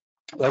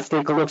let's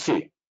take a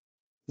look-see.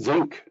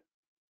 Zinc,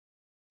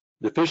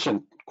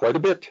 deficient quite a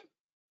bit.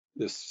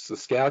 This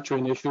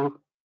Saskatchewan issue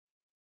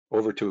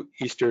over to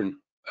eastern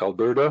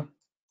Alberta,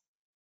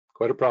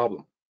 quite a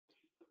problem.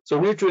 So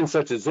nutrients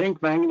such as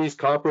zinc, manganese,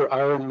 copper,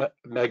 iron,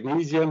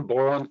 magnesium,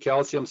 boron,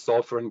 calcium,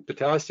 sulfur, and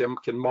potassium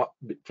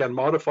can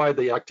modify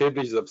the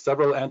activities of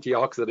several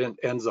antioxidant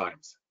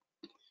enzymes.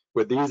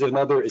 With these and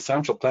other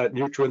essential plant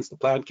nutrients, the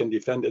plant can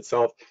defend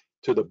itself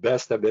to the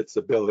best of its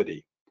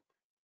ability.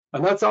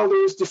 And that's all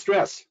there is to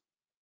stress.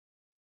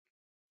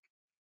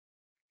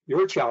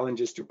 Your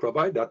challenge is to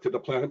provide that to the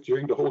plant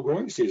during the whole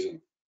growing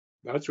season.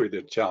 That's really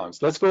the challenge.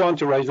 Let's go on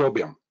to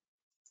Rhizobium.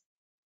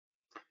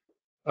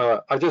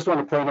 I just want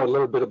to point out a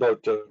little bit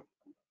about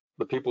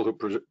the people who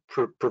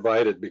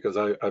provide it, because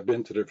I've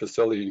been to their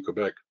facility in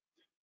Quebec.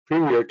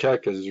 Premier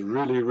Tech is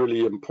really,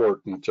 really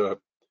important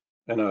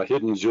and a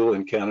hidden jewel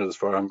in Canada as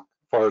far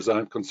as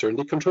I'm concerned.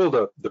 They control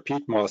the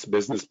peat moss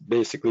business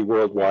basically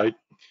worldwide,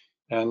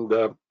 and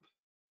there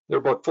are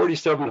about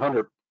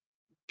 4,700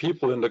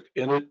 people in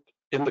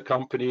the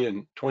company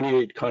in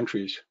 28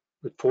 countries,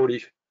 with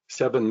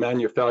 47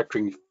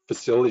 manufacturing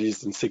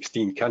facilities in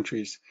 16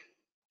 countries.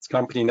 This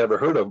company never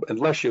heard of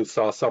unless you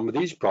saw some of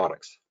these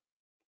products.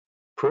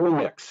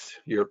 ProMix,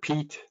 your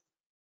peat.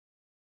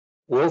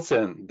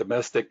 Wilson,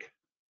 domestic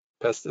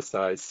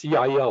pesticides.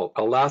 CIL,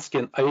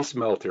 Alaskan ice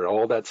melter,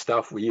 all that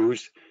stuff we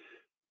use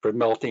for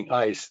melting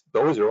ice.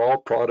 Those are all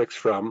products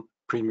from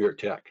Premier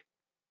Tech,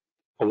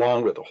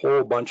 along with a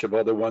whole bunch of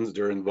other ones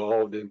that are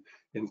involved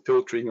in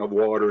filtering of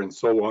water and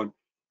so on.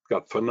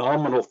 Got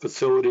phenomenal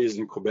facilities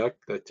in Quebec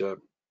that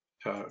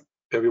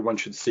everyone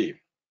should see.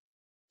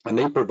 And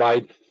they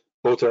provide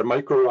both our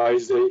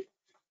Mycorrhizae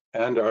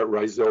and our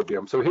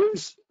Rhizobium. So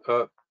here's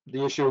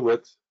the issue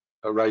with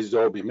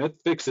Rhizobium. It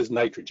fixes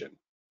nitrogen.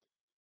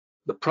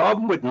 The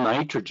problem with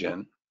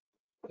nitrogen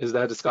is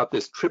that it's got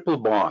this triple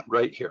bond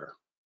right here,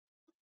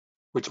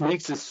 which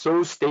makes it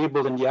so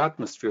stable in the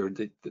atmosphere.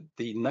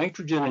 The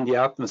nitrogen in the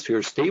atmosphere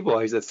is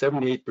stabilized at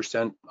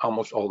 78%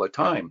 almost all the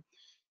time.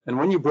 And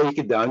when you break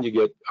it down, you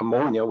get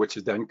ammonia, which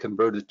is then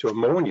converted to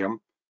ammonium,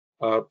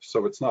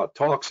 so it's not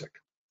toxic.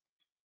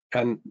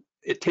 And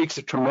it takes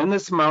a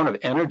tremendous amount of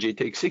energy. It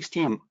takes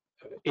 16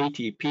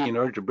 ATP in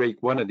order to break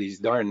one of these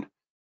darn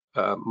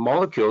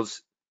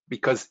molecules,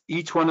 because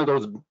each one of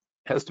those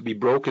has to be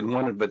broken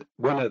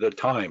one at a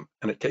time,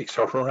 and it takes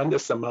a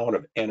horrendous amount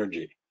of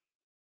energy.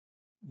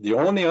 The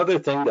only other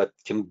thing that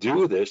can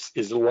do this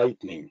is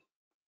lightning.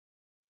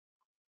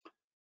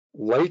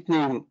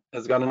 Lightning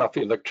has got enough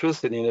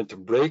electricity in it to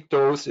break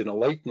those in a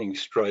lightning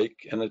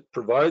strike, and it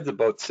provides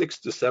about 6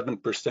 to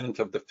 7%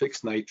 of the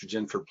fixed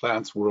nitrogen for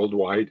plants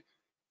worldwide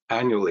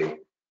annually.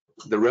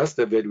 The rest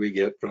of it we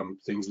get from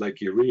things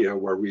like urea,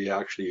 where we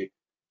actually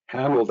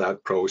handle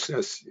that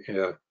process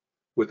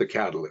with a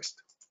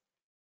catalyst.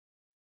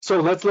 So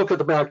let's look at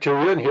the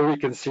bacteria, and here we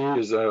can see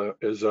is a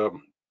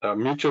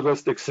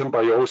mutualistic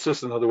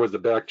symbiosis. In other words, the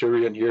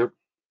bacteria in here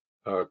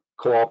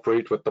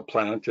cooperate with the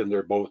plant, and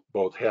they're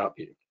both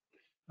happy.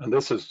 And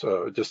this is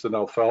just an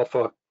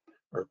alfalfa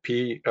or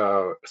pea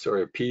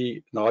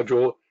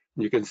nodule.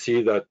 And you can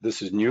see that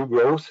this is new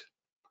growth,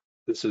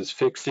 this is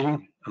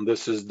fixing, and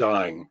this is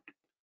dying.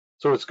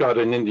 So it's got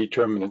an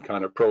indeterminate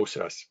kind of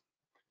process.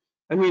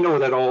 And we know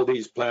that all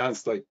these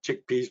plants, like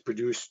chickpeas,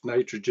 produce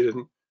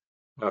nitrogen,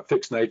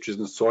 fixed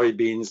nitrogen,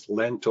 soybeans,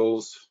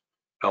 lentils,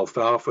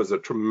 alfalfa is a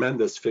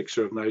tremendous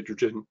fixer of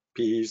nitrogen,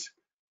 peas,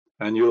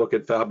 and you look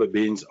at faba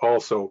beans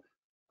also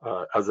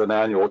as an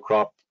annual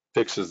crop,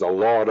 fixes a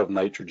lot of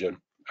nitrogen.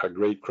 A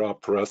great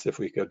crop for us if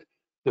we could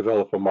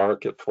develop a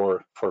market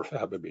for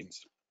faba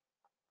beans.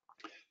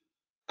 A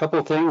couple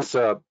of things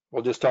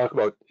we'll just talk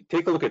about.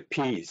 Take a look at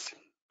peas.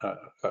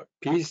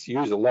 Peas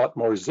use a lot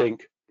more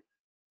zinc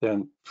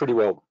than pretty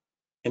well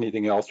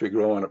anything else we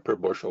grow on a per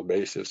bushel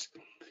basis.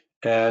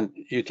 And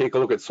you take a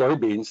look at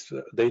soybeans,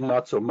 they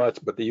not so much,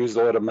 but they use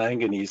a lot of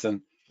manganese.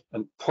 And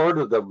part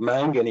of the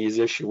manganese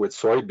issue with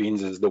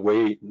soybeans is the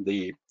way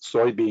the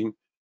soybean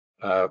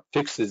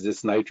fixes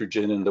this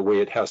nitrogen and the way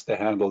it has to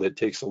handle it. It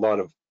takes a lot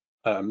of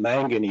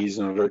manganese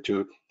in order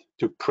to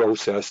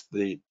process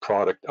the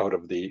product out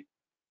of the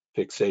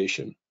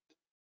fixation.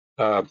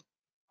 But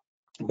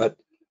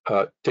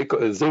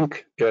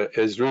zinc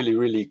is really,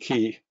 really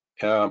key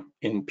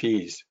in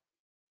peas.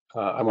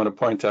 I want to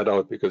point that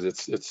out because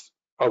it's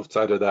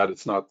outside of that,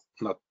 it's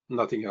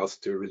nothing else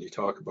to really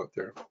talk about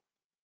there.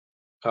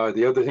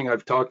 The other thing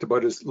I've talked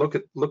about is look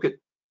at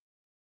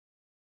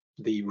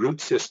the root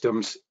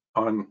systems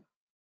on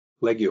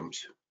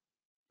legumes.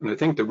 And I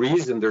think the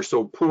reason they're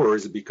so poor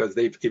is because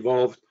they've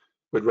evolved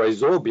with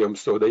Rhizobium,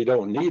 so they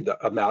don't need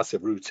a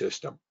massive root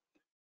system.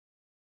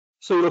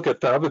 So look at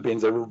faba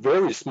beans, a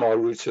very small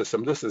root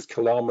system. This is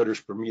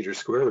kilometers per meter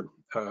squared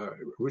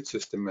root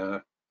system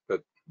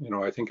that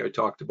I think I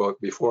talked about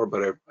before,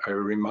 but I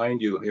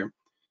remind you here,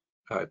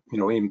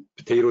 even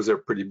potatoes are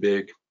pretty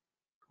big.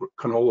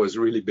 Canola is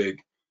really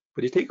big,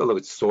 but you take a look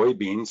at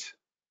soybeans,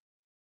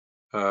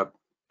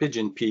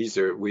 pigeon peas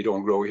we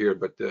don't grow here,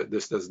 but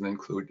this doesn't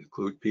include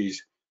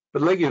peas.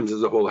 But legumes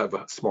as a whole have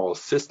a small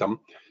system,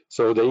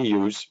 so they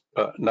use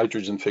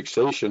nitrogen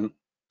fixation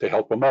to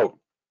help them out.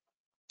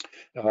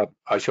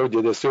 I showed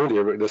you this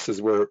earlier. This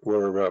is where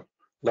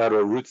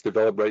lateral roots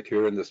develop right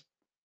here in this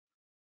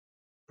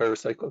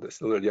pericycle,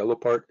 this little yellow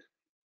part.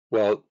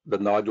 Well, the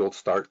nodules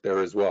start there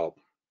as well.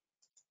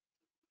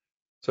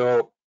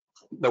 So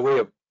the way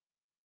a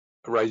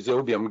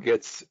Rhizobium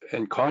gets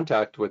in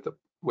contact with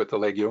with the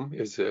legume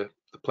is the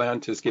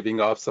plant is giving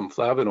off some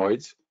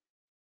flavonoids.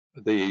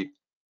 The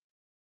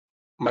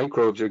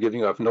microbes are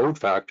giving off node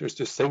factors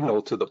to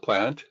signal to the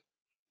plant.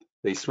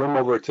 They swim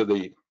over to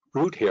the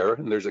root hair,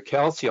 and there's a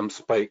calcium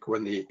spike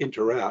when they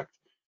interact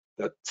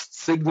that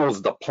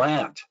signals the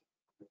plant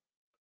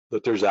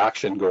that there's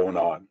action going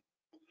on.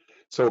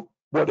 So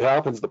what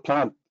happens, the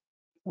plant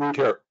root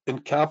hair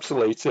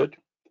encapsulates it,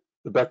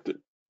 the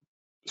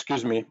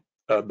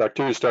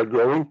bacteria start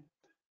growing,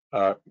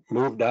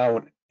 move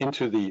down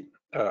into the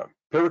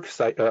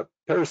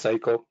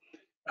pericycle,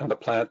 and the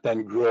plant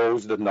then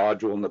grows the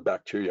nodule and the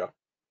bacteria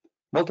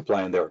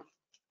multiplying there.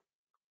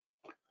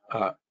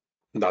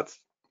 That's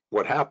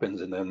what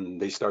happens, and then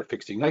they start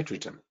fixing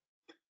nitrogen,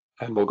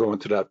 and we'll go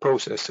into that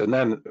process. And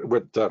then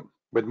with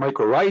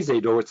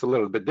mycorrhizae, though, it's a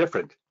little bit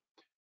different.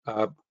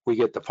 We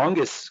get the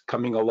fungus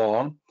coming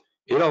along.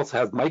 It also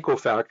has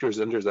mycofactors,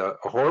 and there's a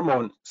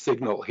hormone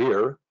signal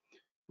here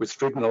with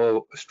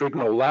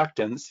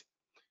stridulolactins,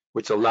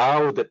 which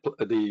allow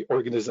the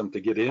organism to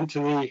get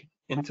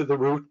into the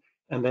root,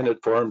 and then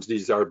it forms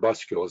these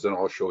arbuscules, and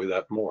I'll show you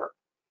that more.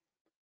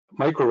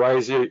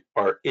 Mycorrhizae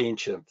are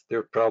ancient.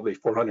 They're probably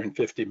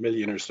 450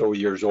 million or so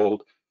years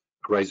old.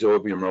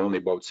 Rhizobium are only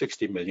about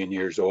 60 million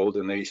years old,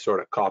 and they sort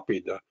of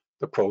copied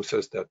the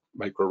process that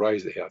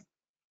mycorrhizae had.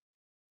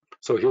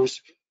 So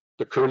here's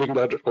the curling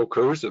that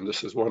occurs, and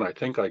this is one I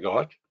think I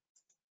got.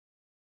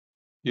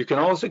 You can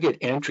also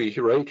get entry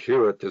right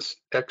here at this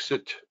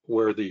exit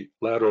where the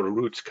lateral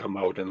roots come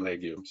out in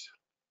legumes.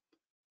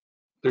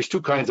 There's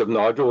two kinds of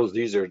nodules.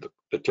 These are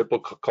the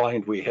typical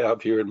kind we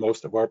have here in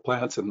most of our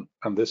plants, and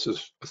this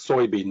is a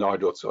soybean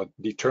nodule, so a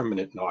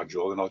determinate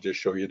nodule, and I'll just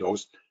show you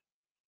those.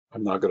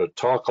 I'm not going to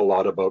talk a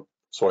lot about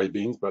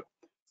soybeans, but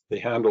they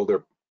handle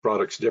their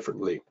products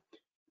differently.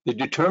 The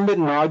determinate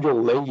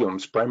nodule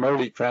legumes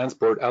primarily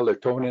transport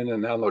allotonin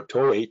and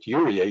allantoate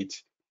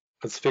ureates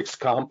as fixed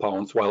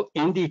compounds, while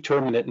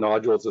indeterminate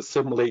nodules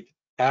assimilate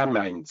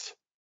amides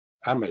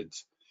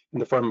in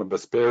the form of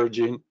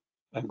asparagine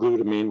and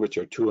glutamine, which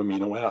are two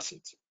amino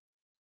acids.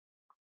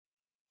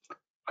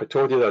 I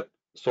told you that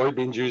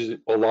soybeans use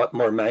a lot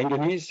more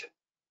manganese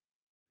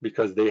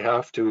because they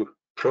have to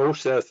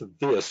process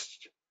this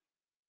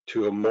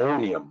to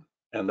ammonium,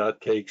 and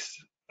that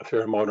takes a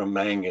fair amount of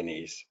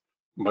manganese,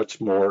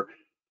 much more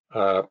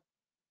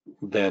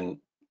than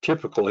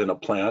typical in a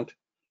plant,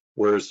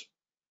 whereas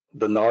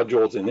the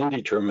nodules and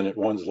indeterminate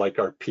ones like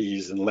our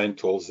peas and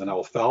lentils and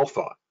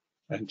alfalfa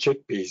and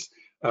chickpeas.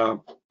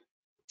 I'm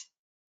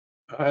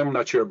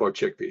not sure about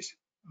chickpeas.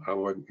 I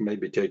would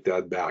maybe take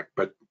that back,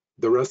 but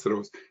the rest of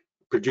those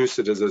produce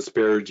it as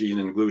asparagine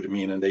and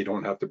glutamine, and they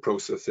don't have to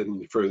process it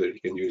any further. You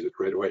can use it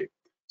right away.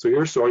 So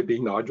here's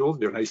soybean nodules.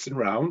 They're nice and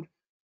round.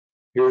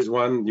 Here's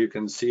one, you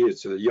can see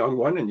it's a young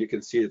one, and you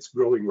can see it's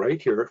growing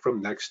right here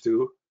from next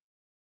to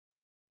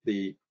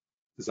the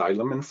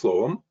xylem and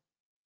phloem,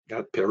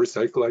 that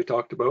pericycle I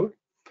talked about.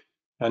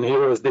 And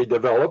here as they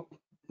develop,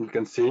 you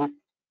can see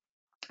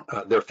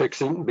they're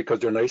fixing because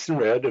they're nice and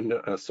red, and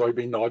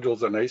soybean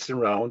nodules are nice and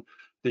round.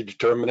 They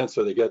determinate,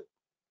 so they get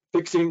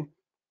fixing,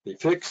 they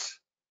fix,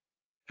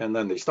 and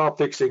then they stop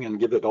fixing and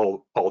give it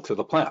all to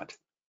the plant.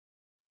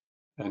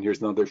 And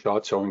here's another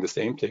shot showing the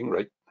same thing,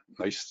 right?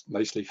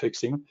 Nicely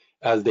fixing.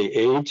 As they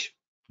age,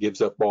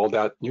 gives up all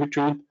that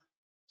nutrient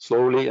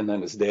slowly, and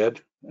then it's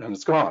dead and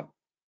it's gone.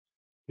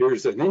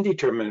 Here's an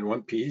indeterminate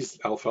one, peas,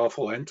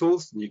 alfalfa,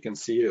 lentils. And you can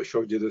see, I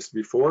showed you this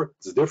before,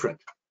 it's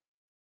different.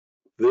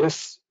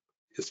 This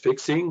is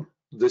fixing.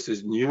 This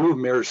is new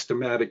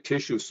meristematic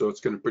tissue, so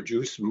it's going to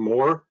produce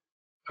more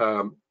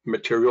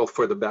material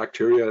for the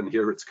bacteria, and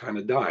here it's kind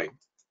of dying.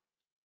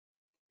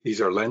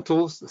 These are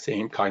lentils. The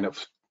same kind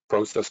of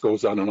process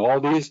goes on in all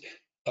these.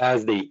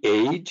 As they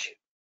age,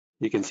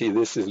 you can see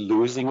this is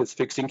losing its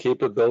fixing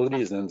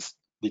capabilities and it's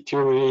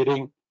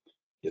deteriorating.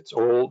 It's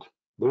old.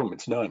 Boom,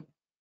 it's done.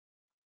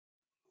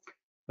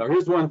 Now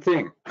here's one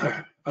thing.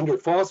 Under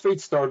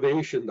phosphate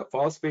starvation, the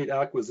phosphate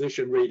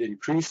acquisition rate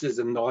increases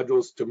in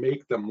nodules to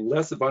make them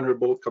less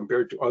vulnerable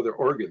compared to other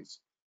organs.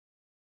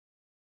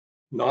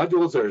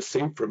 Nodules are a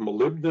sink for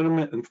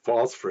molybdenum and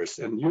phosphorus,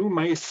 and you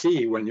may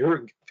see when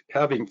you're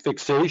having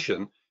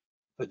fixation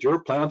that your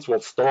plants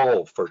will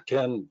stall for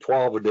 10,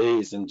 12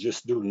 days and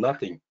just do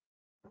nothing.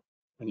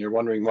 And you're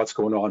wondering what's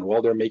going on.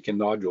 Well, they're making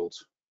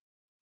nodules,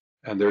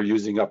 and they're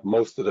using up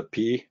most of the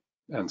P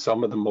and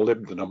some of the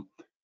molybdenum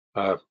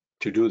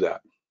to do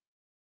that.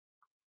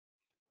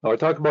 Now I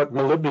talk about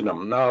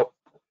molybdenum. Now,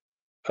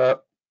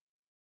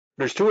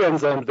 there's two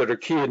enzymes that are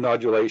key in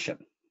nodulation.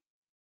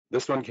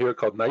 This one here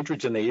called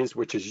nitrogenase,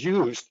 which is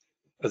used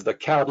as the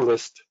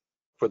catalyst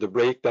for the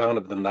breakdown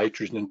of the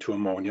nitrogen into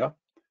ammonia.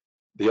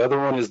 The other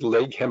one is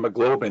leg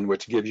hemoglobin,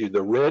 which gives you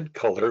the red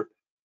color,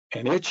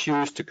 and it's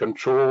used to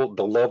control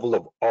the level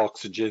of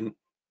oxygen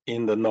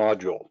in the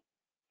nodule.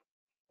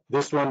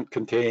 This one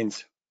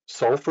contains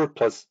sulfur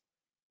plus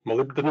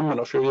molybdenum, and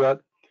I'll show you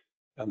that.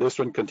 And this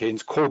one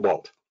contains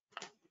cobalt.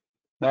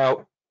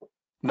 Now,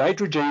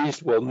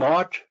 nitrogenase will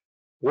not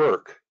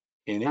work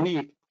in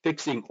any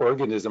fixing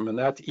organism, and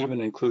that even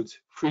includes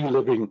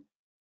free-living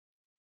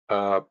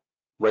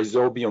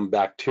Rhizobium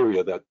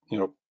bacteria that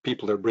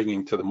people are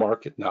bringing to the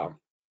market now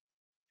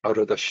out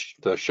of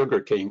the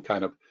sugarcane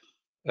kind of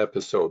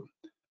episode.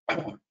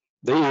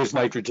 They use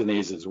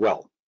nitrogenase as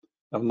well.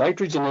 Now,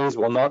 nitrogenase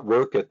will not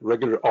work at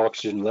regular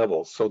oxygen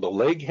levels, so the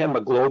leg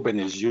hemoglobin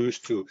is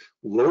used to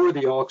lower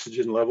the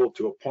oxygen level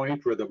to a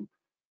point where the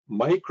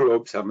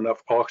microbes have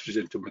enough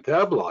oxygen to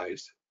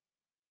metabolize,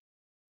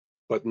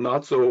 but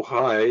not so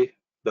high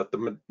that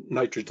the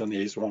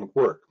nitrogenase won't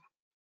work.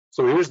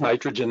 So here's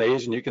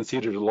nitrogenase, and you can see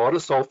there's a lot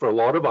of sulfur, a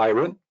lot of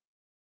iron,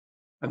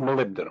 and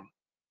molybdenum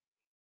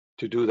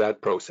to do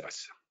that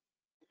process.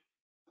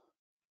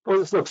 Well,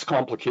 this looks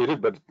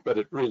complicated, but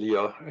it really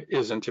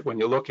isn't when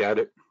you look at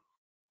it.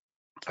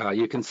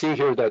 You can see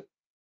here that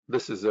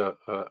this is a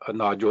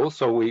nodule.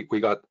 So we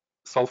got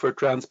sulfur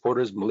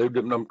transporters,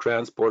 molybdenum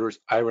transporters,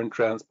 iron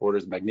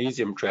transporters,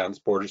 magnesium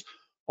transporters,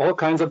 all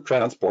kinds of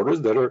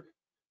transporters that are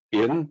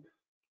in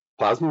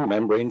plasma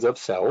membranes of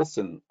cells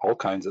and all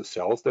kinds of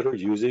cells that are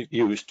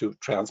used to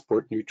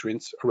transport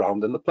nutrients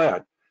around in the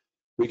plant.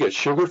 We get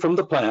sugar from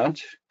the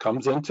plant,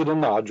 comes into the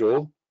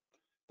nodule.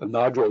 The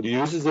nodule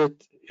uses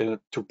it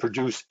to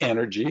produce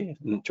energy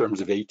in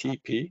terms of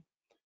ATP,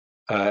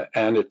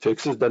 and it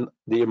fixes the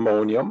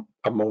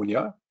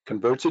ammonia,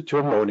 converts it to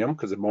ammonium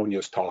because ammonia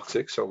is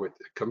toxic, so it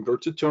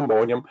converts it to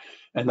ammonium,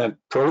 and then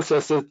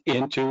processes it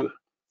into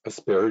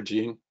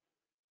asparagine,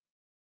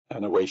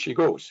 and away she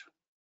goes,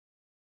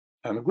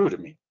 and a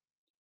glutamine.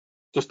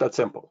 Just that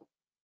simple.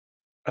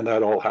 And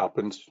that all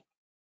happens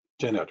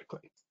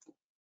genetically.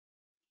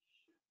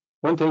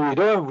 One thing we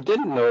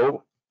didn't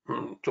know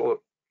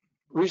until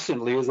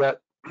recently is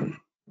that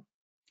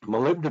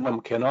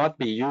molybdenum cannot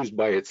be used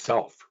by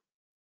itself.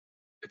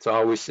 It's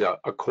always a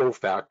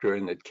cofactor,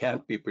 and it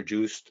can't be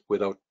produced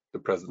without the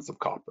presence of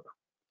copper.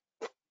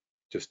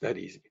 Just that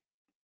easy.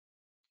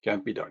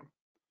 Can't be done.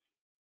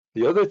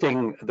 The other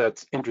thing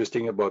that's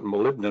interesting about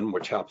molybdenum,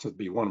 which happens to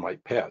be one of my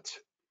pets,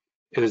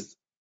 is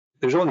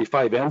there's only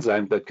 5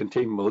 enzymes that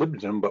contain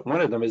molybdenum, but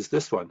one of them is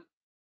this one,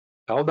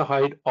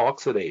 aldehyde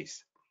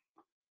oxidase.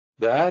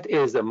 That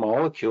is a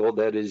molecule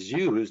that is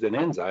used, an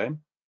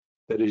enzyme,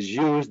 that is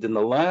used in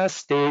the last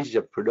stage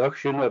of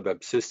production of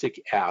abscisic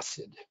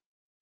acid.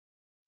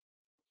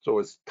 So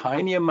as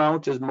tiny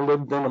amount as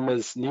molybdenum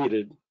is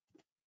needed,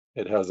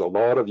 it has a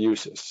lot of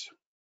uses.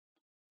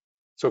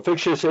 So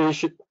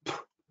fixation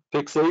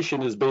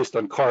is based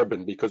on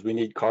carbon because we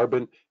need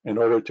carbon in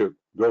order to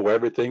grow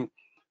everything.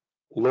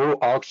 Low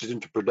oxygen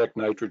to protect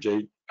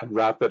nitrogen, and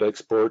rapid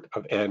export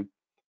of N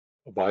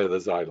via the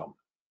xylem.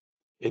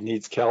 It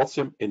needs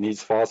calcium, it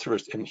needs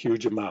phosphorus in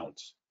huge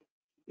amounts.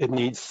 It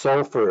needs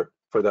sulfur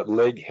for that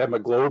leg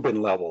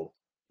hemoglobin level.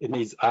 It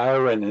needs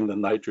iron in the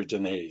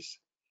nitrogenase.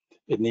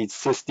 It needs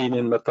cysteine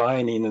and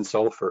methionine and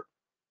sulfur.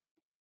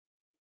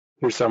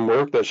 Here's some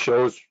work that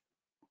shows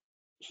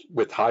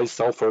with high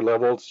sulfur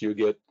levels, you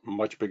get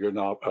much bigger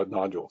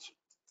nodules.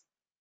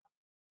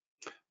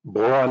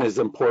 Boron is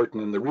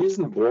important, and the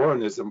reason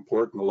boron is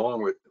important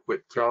along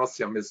with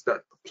calcium is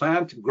that the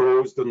plant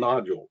grows the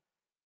nodule.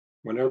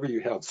 Whenever you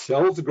have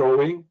cells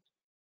growing,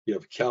 you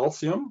have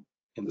calcium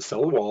in the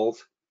cell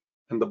walls,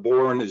 and the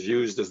boron is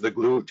used as the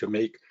glue to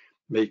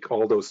make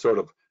all those sort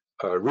of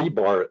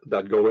rebar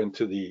that go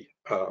into the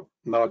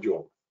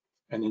nodule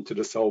and into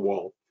the cell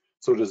wall.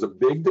 So there's a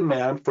big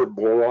demand for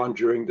boron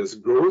during this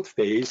growth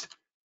phase,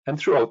 and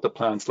throughout the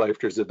plant's life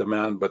there's a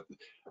demand, but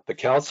the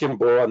calcium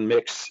boron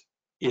mix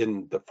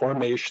in the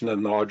formation of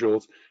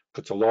nodules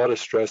puts a lot of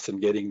stress in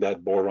getting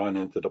that boron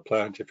into the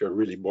plant if you're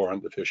really boron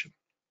deficient.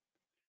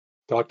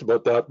 Talked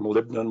about that,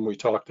 molybdenum we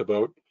talked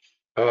about.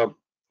 One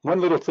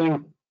little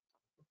thing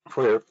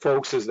for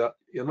folks is that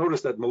you'll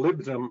notice that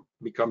molybdenum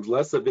becomes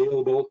less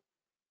available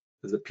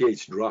as the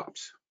pH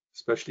drops,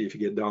 especially if you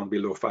get down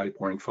below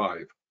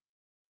 5.5.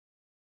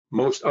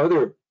 Most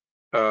other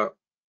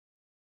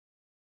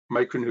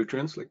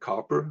micronutrients like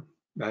copper,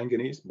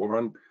 manganese,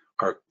 boron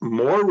are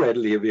more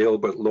readily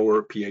available at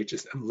lower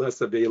pHs and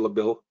less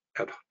available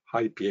at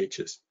high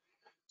pHs.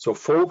 So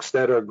folks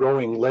that are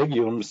growing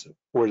legumes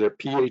where their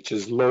pH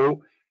is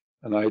low,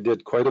 and I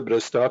did quite a bit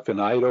of stuff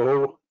in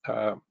Idaho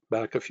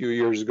back a few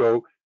years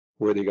ago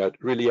where they got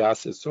really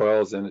acid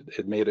soils, and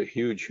it made a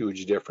huge,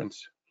 huge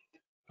difference.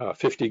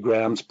 50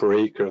 grams per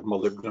acre of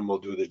molybdenum will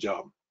do the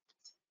job.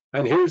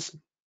 And here's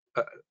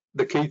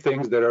the key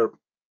things that are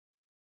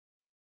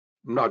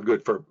not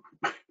good for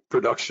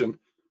production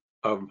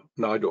of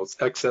nodules: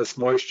 excess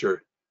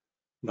moisture,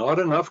 not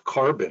enough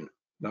carbon,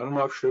 not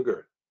enough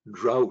sugar,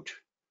 drought.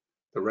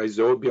 The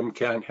rhizobium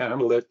can't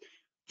handle it,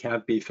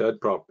 can't be fed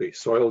properly.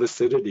 Soil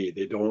acidity,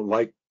 they don't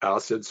like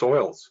acid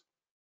soils.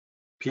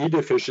 P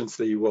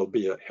deficiency will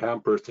be a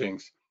hamper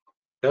things.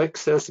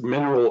 Excess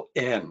mineral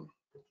N.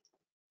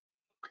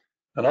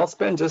 And I'll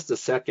spend just a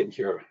second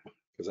here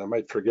because I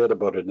might forget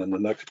about it in the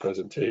next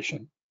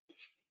presentation.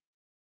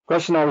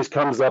 Question always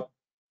comes up,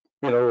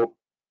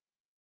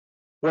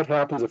 what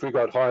happens if we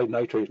got high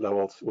nitrate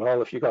levels?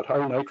 Well, if you got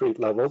high nitrate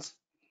levels,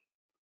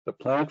 the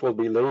plant will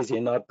be lazy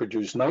and not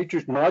produce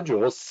nitrate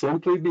nodules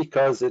simply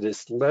because it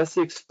is less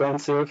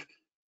expensive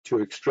to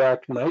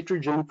extract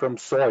nitrogen from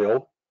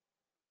soil,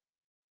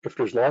 if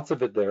there's lots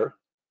of it there,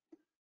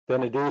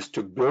 than it is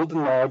to build a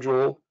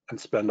nodule and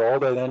spend all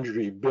that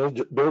energy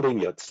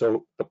building it.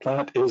 So the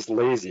plant is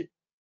lazy.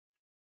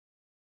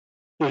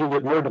 You can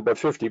get more than about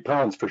 50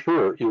 pounds for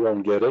sure, you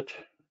won't get it,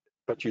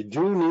 but you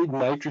do need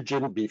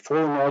nitrogen before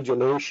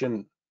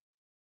nodulation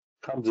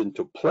comes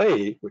into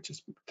play, which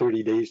is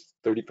 30 days,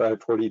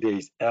 35, 40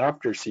 days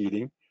after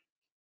seeding,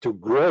 to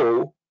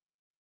grow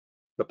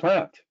the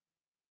plant.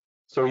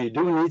 So you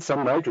do need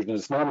some nitrogen.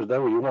 It's not that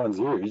you want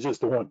zero, you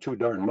just don't want too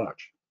darn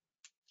much.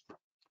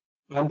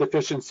 And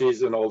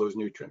deficiencies in all those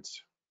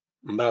nutrients.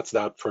 And that's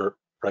that for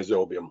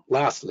Rhizobium.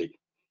 Lastly,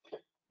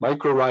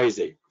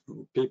 Mycorrhizae.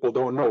 People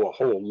don't know a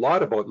whole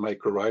lot about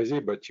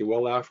Mycorrhizae, but you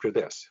will after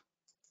this.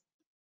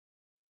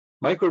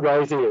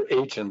 Mycorrhizae are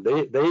ancient.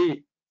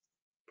 They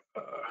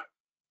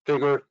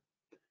figure,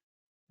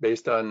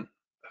 based on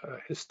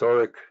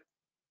historic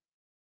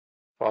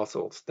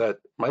fossils, that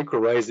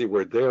Mycorrhizae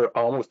were there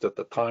almost at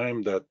the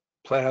time that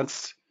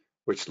plants,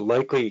 which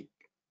likely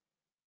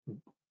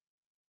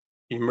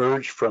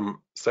emerged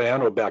from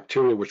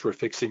cyanobacteria, which were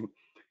fixing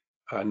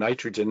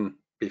nitrogen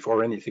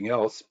before anything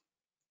else,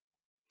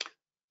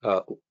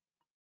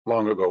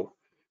 long ago.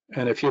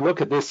 And if you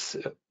look at this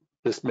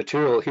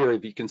material here,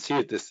 if you can see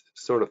it, this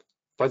sort of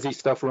fuzzy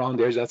stuff around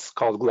there, that's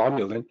called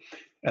glomalin,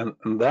 and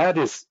that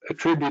is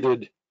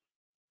attributed,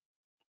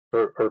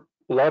 or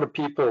a lot of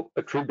people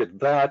attribute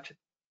that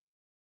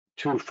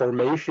to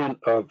formation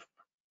of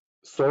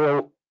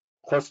soil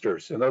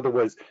clusters. In other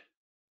words,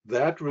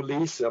 that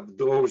release of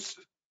those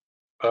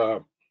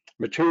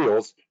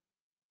materials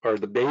are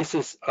the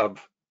basis of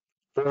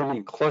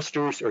forming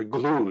clusters or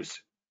glues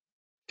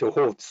to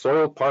hold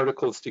soil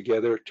particles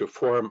together to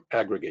form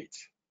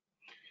aggregates.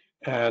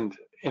 And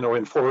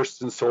in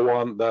forests and so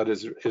on, that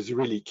is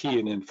really key.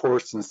 And in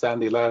forests and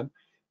sandy land,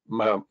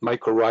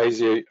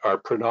 mycorrhizae are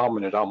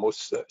predominant.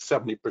 Almost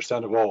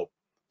 70% of all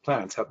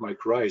plants have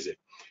mycorrhizae.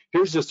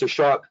 Here's just a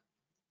shot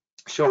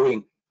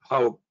showing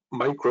how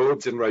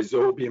microbes and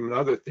rhizobium and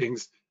other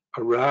things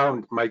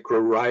around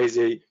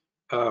mycorrhizae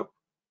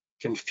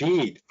can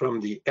feed from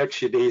the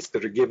exudates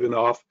that are given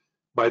off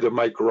by the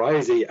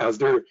mycorrhizae as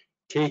they're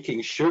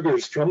taking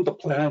sugars from the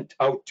plant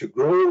out to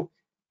grow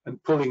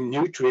and pulling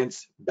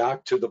nutrients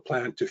back to the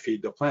plant to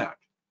feed the plant.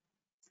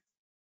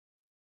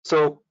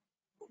 So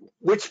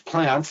which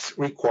plants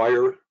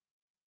require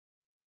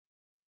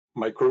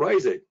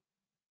mycorrhizae?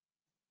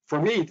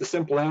 For me, the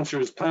simple answer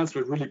is plants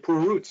with really poor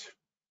roots.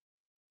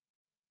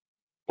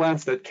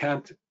 Plants that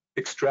can't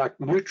extract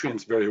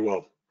nutrients very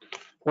well.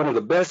 One of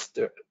the best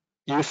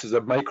uses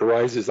of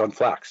mycorrhizae is on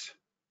flax.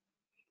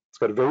 It's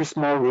got a very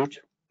small root.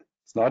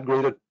 It's not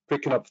great at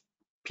picking up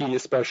pea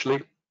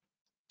especially,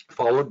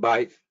 followed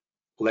by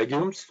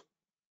legumes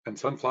and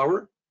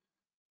sunflower,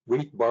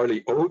 wheat,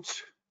 barley,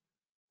 oats.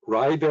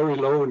 Rye very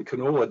low, and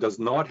canola does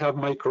not have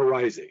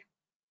mycorrhizae.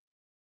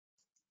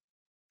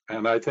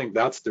 And I think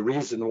that's the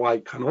reason why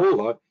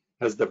canola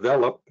has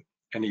developed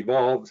and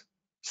evolved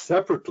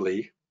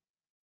separately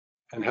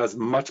and has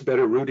much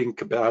better rooting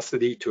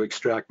capacity to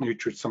extract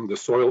nutrients from the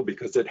soil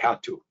because it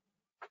had to.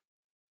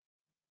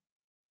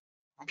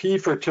 Pea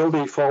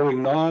fertility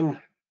following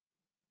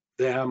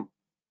non-dam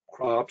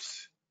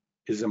crops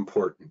is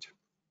important.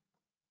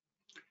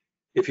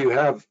 If you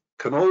have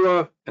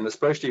canola, and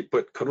especially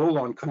put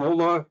canola on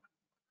canola,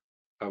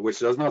 which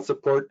does not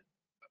support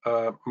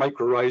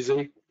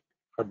mycorrhizae,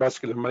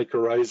 arbuscular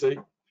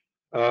mycorrhizae,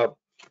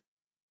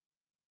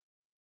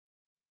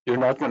 you're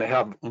not going to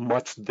have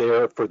much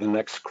there for the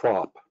next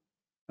crop.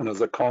 And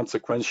as a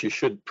consequence, you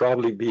should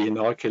probably be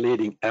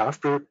inoculating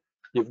after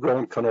you've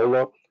grown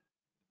canola,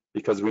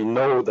 because we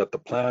know that the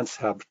plants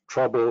have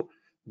trouble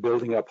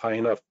building up high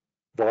enough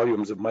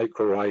volumes of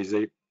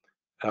mycorrhizae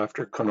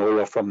after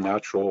canola from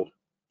natural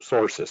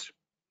sources.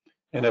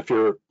 And if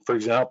you're, for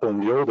example, in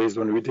the old days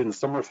when we did in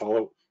summer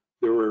fallow,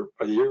 there were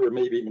a year or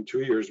maybe even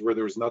 2 years where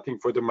there was nothing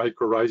for the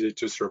mycorrhizae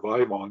to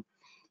survive on,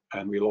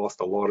 and we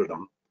lost a lot of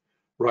them.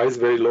 Rye is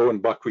very low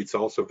and buckwheat's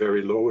also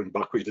very low, and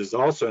buckwheat is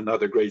also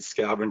another great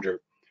scavenger.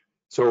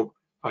 So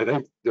I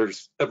think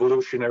there's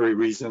evolutionary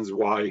reasons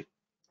why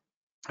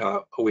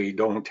we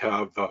don't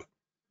have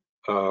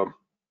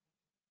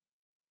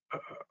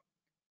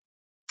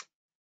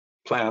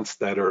plants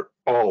that are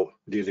all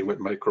dealing with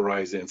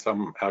mycorrhizae, and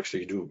some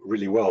actually do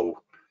really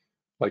well,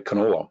 like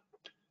canola.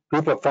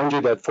 Group of fungi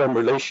that form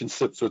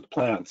relationships with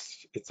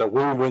plants. It's a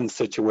win-win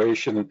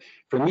situation.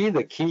 For me,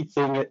 the key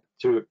thing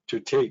to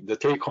take, the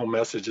take-home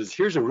message is,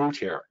 here's a root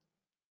hair.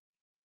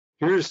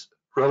 Here's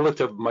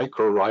relative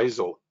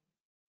mycorrhizal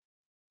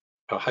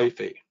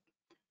hyphae.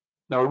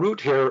 Now,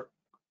 root hair,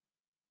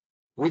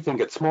 we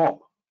think it's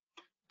small,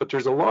 but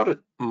there's a lot of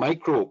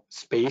micro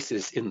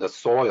spaces in the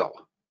soil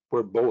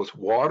where both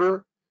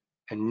water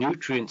and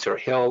nutrients are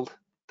held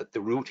that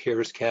the root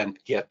hairs can't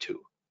get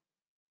to.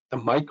 The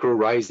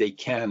mycorrhizae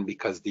can,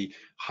 because the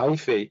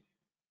hyphae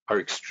are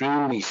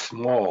extremely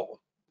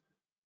small.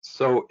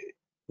 So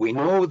we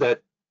know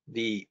that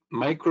the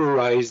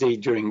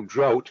mycorrhizae during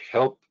drought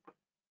help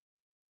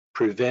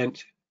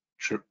prevent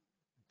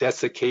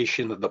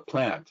desiccation of the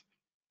plant,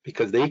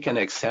 because they can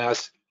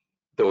access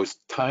those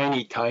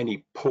tiny,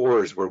 tiny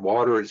pores where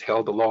water is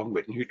held along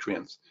with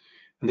nutrients.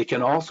 And they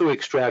can also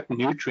extract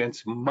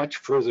nutrients much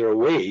further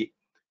away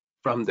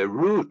from the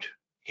root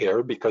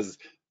hair, because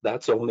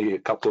that's only a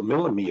couple of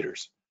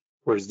millimeters,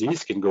 whereas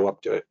these can go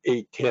up to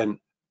 8, 10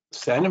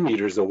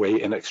 centimeters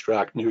away and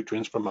extract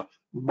nutrients from a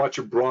much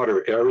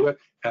broader area,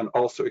 and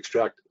also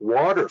extract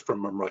water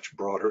from a much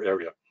broader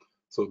area.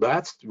 So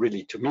that's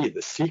really, to me,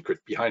 the secret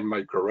behind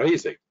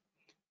mycorrhizae.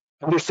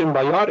 And they're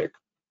symbiotic.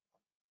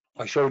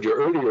 I showed you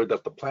earlier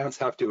that the plants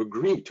have to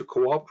agree to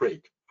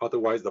cooperate.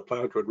 Otherwise, the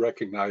plant would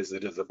recognize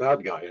it as a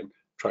bad guy and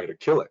try to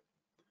kill it.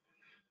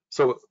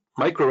 So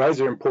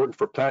mycorrhizae are important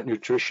for plant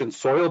nutrition,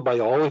 soil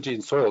biology,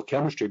 and soil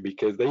chemistry,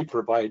 because they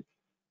provide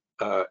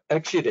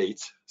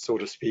exudates, so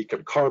to speak,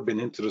 of carbon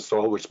into the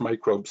soil, which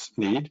microbes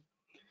need.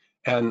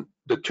 And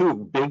the two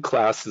big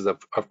classes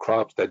of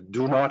crops that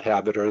do not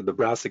have it are the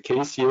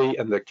Brassicaceae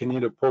and the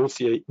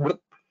Canidopotaceae.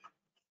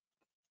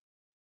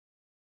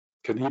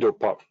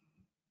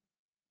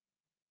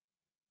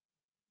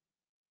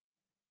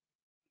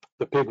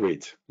 The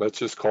pigweeds, let's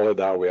just call it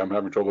that way. I'm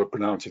having trouble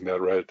pronouncing that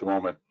right at the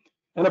moment.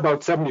 And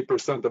about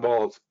 70% of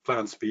all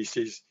plant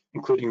species,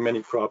 including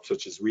many crops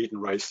such as wheat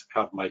and rice,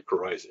 have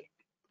mycorrhizae.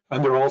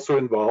 And they're also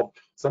involved,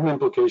 some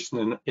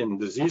implication in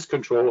disease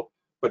control,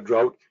 but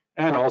drought,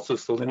 and also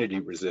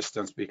salinity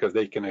resistance, because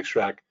they can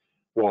extract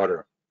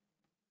water.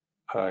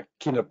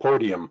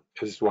 Chenopodium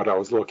is what I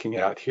was looking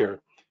at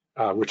here,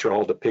 which are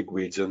all the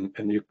pigweeds.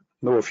 And you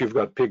know, if you've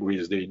got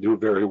pigweeds, they do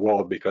very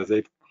well because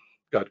they've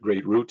got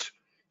great roots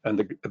and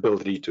the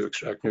ability to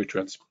extract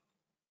nutrients.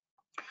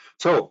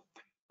 So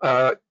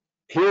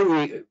here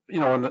we,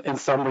 in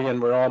summary,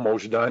 and we're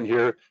almost done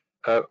here,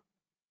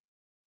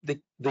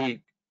 the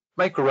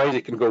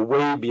mycorrhizae can go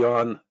way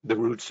beyond the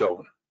root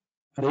zone.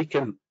 They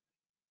can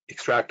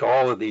extract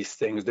all of these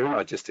things. They're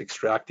not just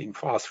extracting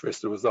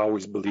phosphorus. It was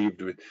always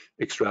believed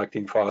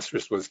extracting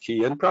phosphorus was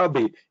key, and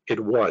probably it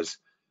was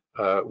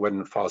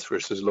when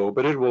phosphorus is low,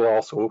 but it will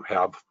also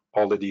have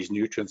all of these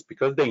nutrients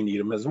because they need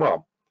them as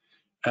well.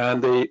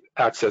 And they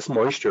access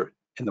moisture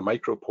in the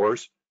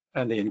micropores,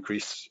 and they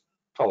increase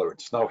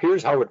tolerance. Now,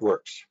 here's how it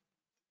works.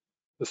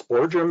 The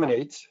spore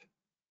germinates,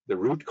 the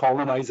root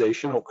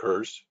colonization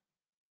occurs,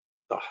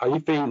 the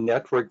hyphae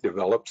network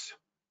develops,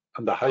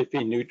 and the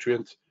hyphae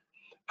nutrients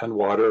and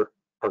water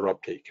are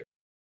uptaken.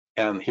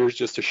 And here's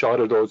just a shot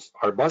of those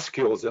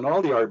arbuscules, and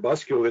all the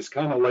arbuscule is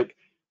kind of like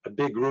a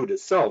big root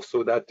itself,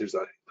 so that there's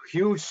a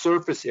huge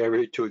surface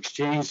area to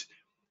exchange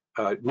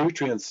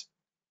nutrients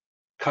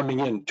coming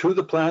in to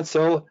the plant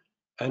cell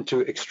and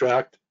to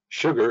extract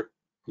sugar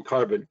and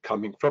carbon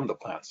coming from the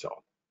plant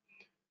cell.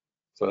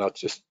 So that's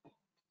just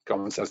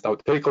common sense. Now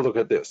take a look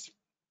at this.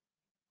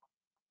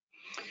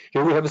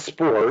 Here we have the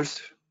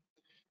spores,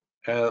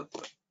 and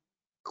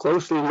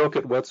closely look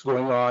at what's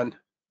going on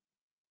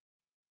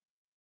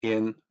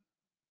in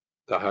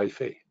the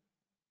hyphae.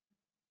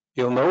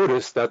 You'll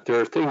notice that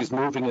there are things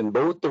moving in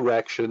both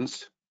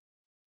directions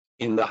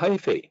in the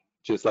hyphae,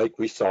 just like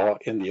we saw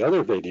in the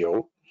other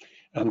video,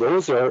 and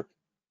those are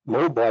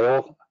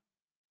mobile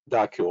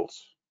vacuoles.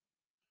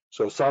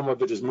 So some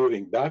of it is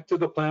moving back to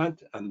the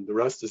plant and the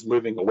rest is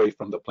moving away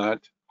from the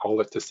plant all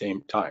at the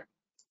same time.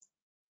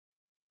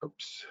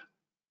 Oops.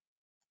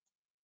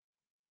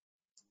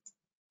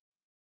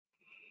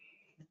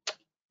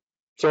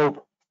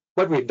 So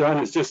what we've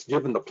done is just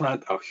given the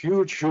plant a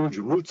huge, huge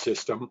root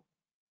system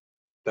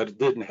that it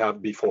didn't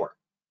have before,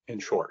 in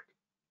short.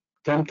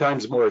 10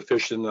 times more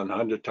efficient and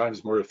 100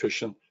 times more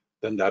efficient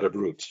than that of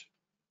roots.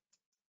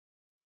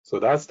 So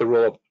that's the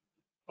role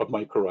of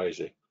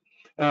mycorrhizae.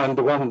 And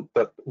the one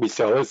that we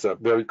sell is a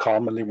very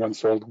commonly one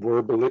sold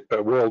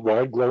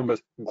worldwide,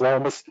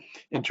 Glomus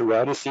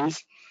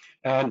interradices.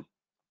 And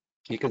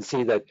you can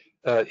see that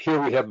here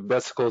we have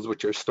vesicles,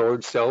 which are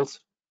storage cells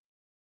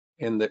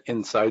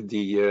inside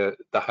the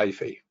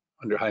hyphae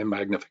under high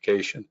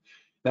magnification.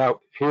 Now,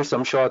 here's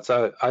some shots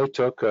I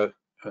took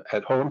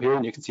at home here,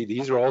 and you can see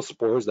these are all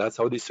spores. That's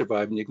how they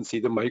survive. And you can see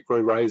the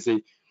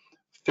mycorrhizae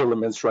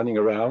filaments running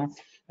around.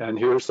 And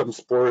here's some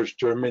spores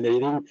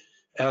germinating.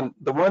 And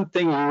the one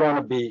thing you want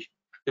to be,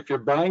 if you're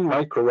buying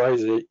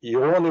mycorrhizae,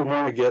 you only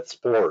want to get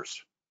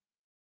spores.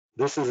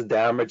 This is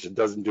damaged, it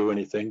doesn't do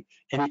anything.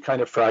 Any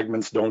kind of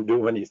fragments don't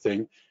do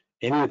anything.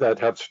 Any that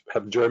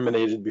have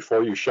germinated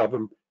before you shove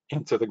them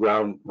into the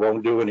ground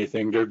won't do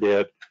anything, they're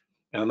dead.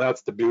 And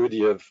that's the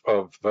beauty of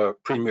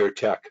Premier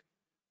Tech.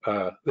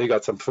 They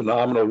got some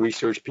phenomenal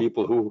research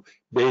people who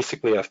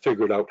basically have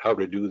figured out how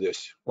to do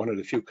this. One of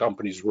the few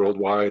companies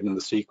worldwide, and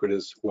the secret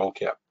is well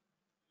kept.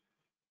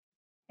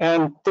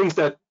 And things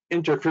that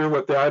interfere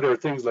with that are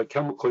things like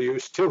chemical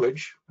use,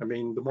 tillage. I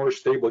mean, the more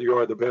stable you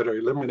are, the better.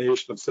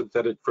 Elimination of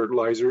synthetic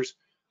fertilizers,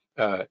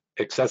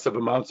 excessive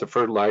amounts of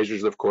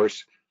fertilizers, of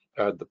course.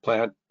 The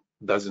plant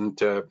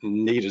doesn't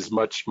need as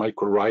much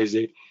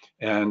mycorrhizae,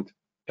 and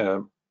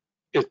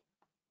it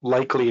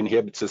likely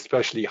inhibits,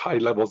 especially high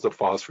levels of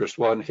phosphorus,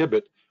 will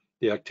inhibit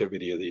the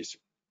activity of these.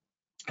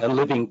 And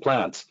living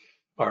plants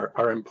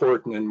are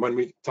important. And when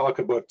we talk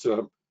about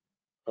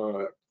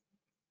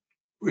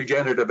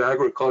regenerative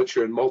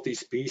agriculture and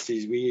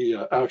multi-species, we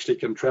actually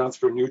can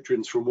transfer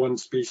nutrients from one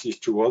species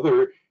to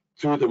other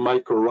through the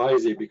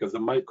mycorrhizae, because the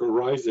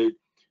mycorrhizae,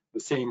 the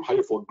same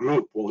hyphal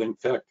group, will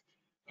infect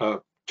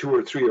 2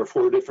 or 3 or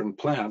 4 different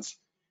plants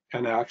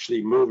and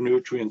actually move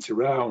nutrients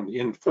around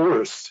in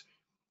forests.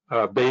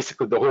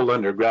 Basically, the whole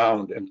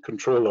underground and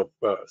control of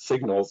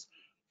signals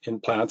in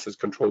plants is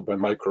controlled by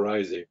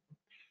mycorrhizae.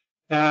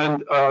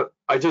 And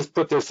I just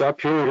put this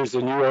up here. Here's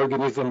a new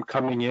organism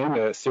coming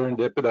in,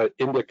 Serendipita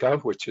indica,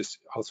 which has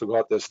also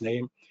got this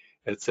name.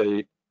 It's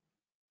an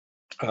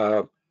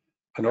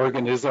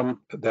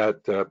organism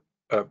that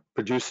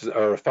produces,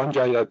 or a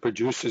fungi that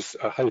produces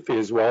a hyphae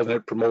as well, and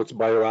it promotes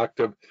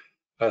bioactive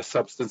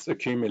substance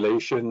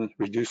accumulation,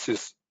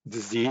 reduces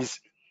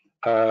disease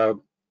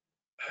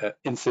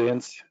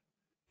incidence,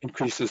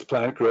 increases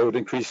plant growth,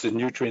 increases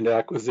nutrient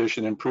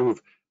acquisition,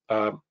 improve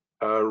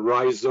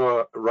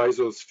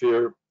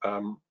rhizosphere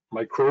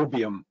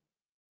microbiome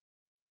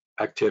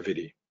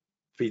activity,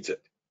 feeds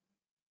it.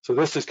 So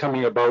this is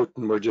coming about,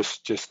 and we're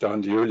just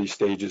on the early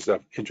stages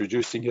of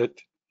introducing it.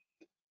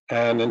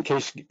 And in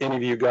case any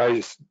of you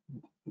guys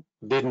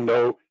didn't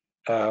know,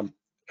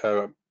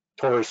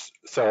 Taurus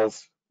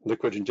sells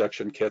liquid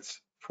injection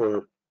kits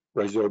for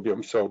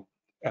Rhizobium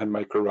and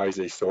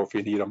Mycorrhizae, so if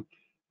you need them.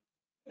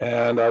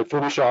 And I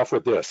finish off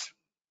with this.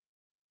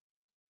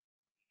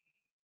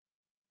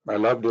 I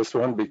love this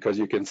one because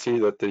you can see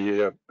that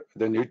the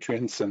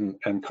nutrients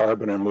and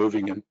carbon are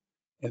moving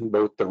in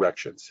both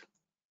directions.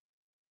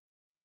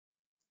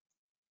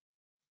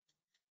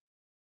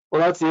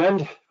 Well, that's the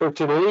end for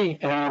today,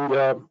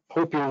 and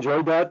hope you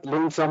enjoyed that,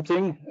 learned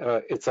something.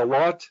 It's a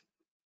lot.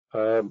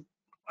 I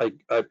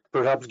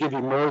perhaps give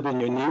you more than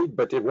you need,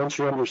 but once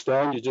you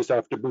understand, you just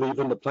have to believe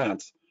in the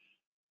plants.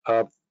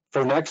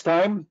 For next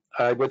time,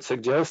 I would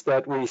suggest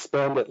that we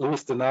spend at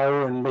least an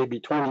hour and maybe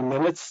 20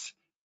 minutes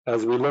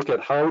as we look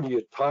at how do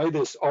you tie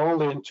this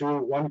all into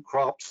one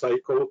crop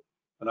cycle.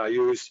 And I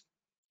use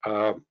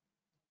canola,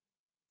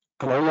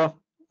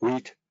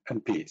 wheat,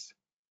 and peas.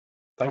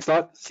 Thanks a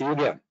lot. See you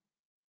again.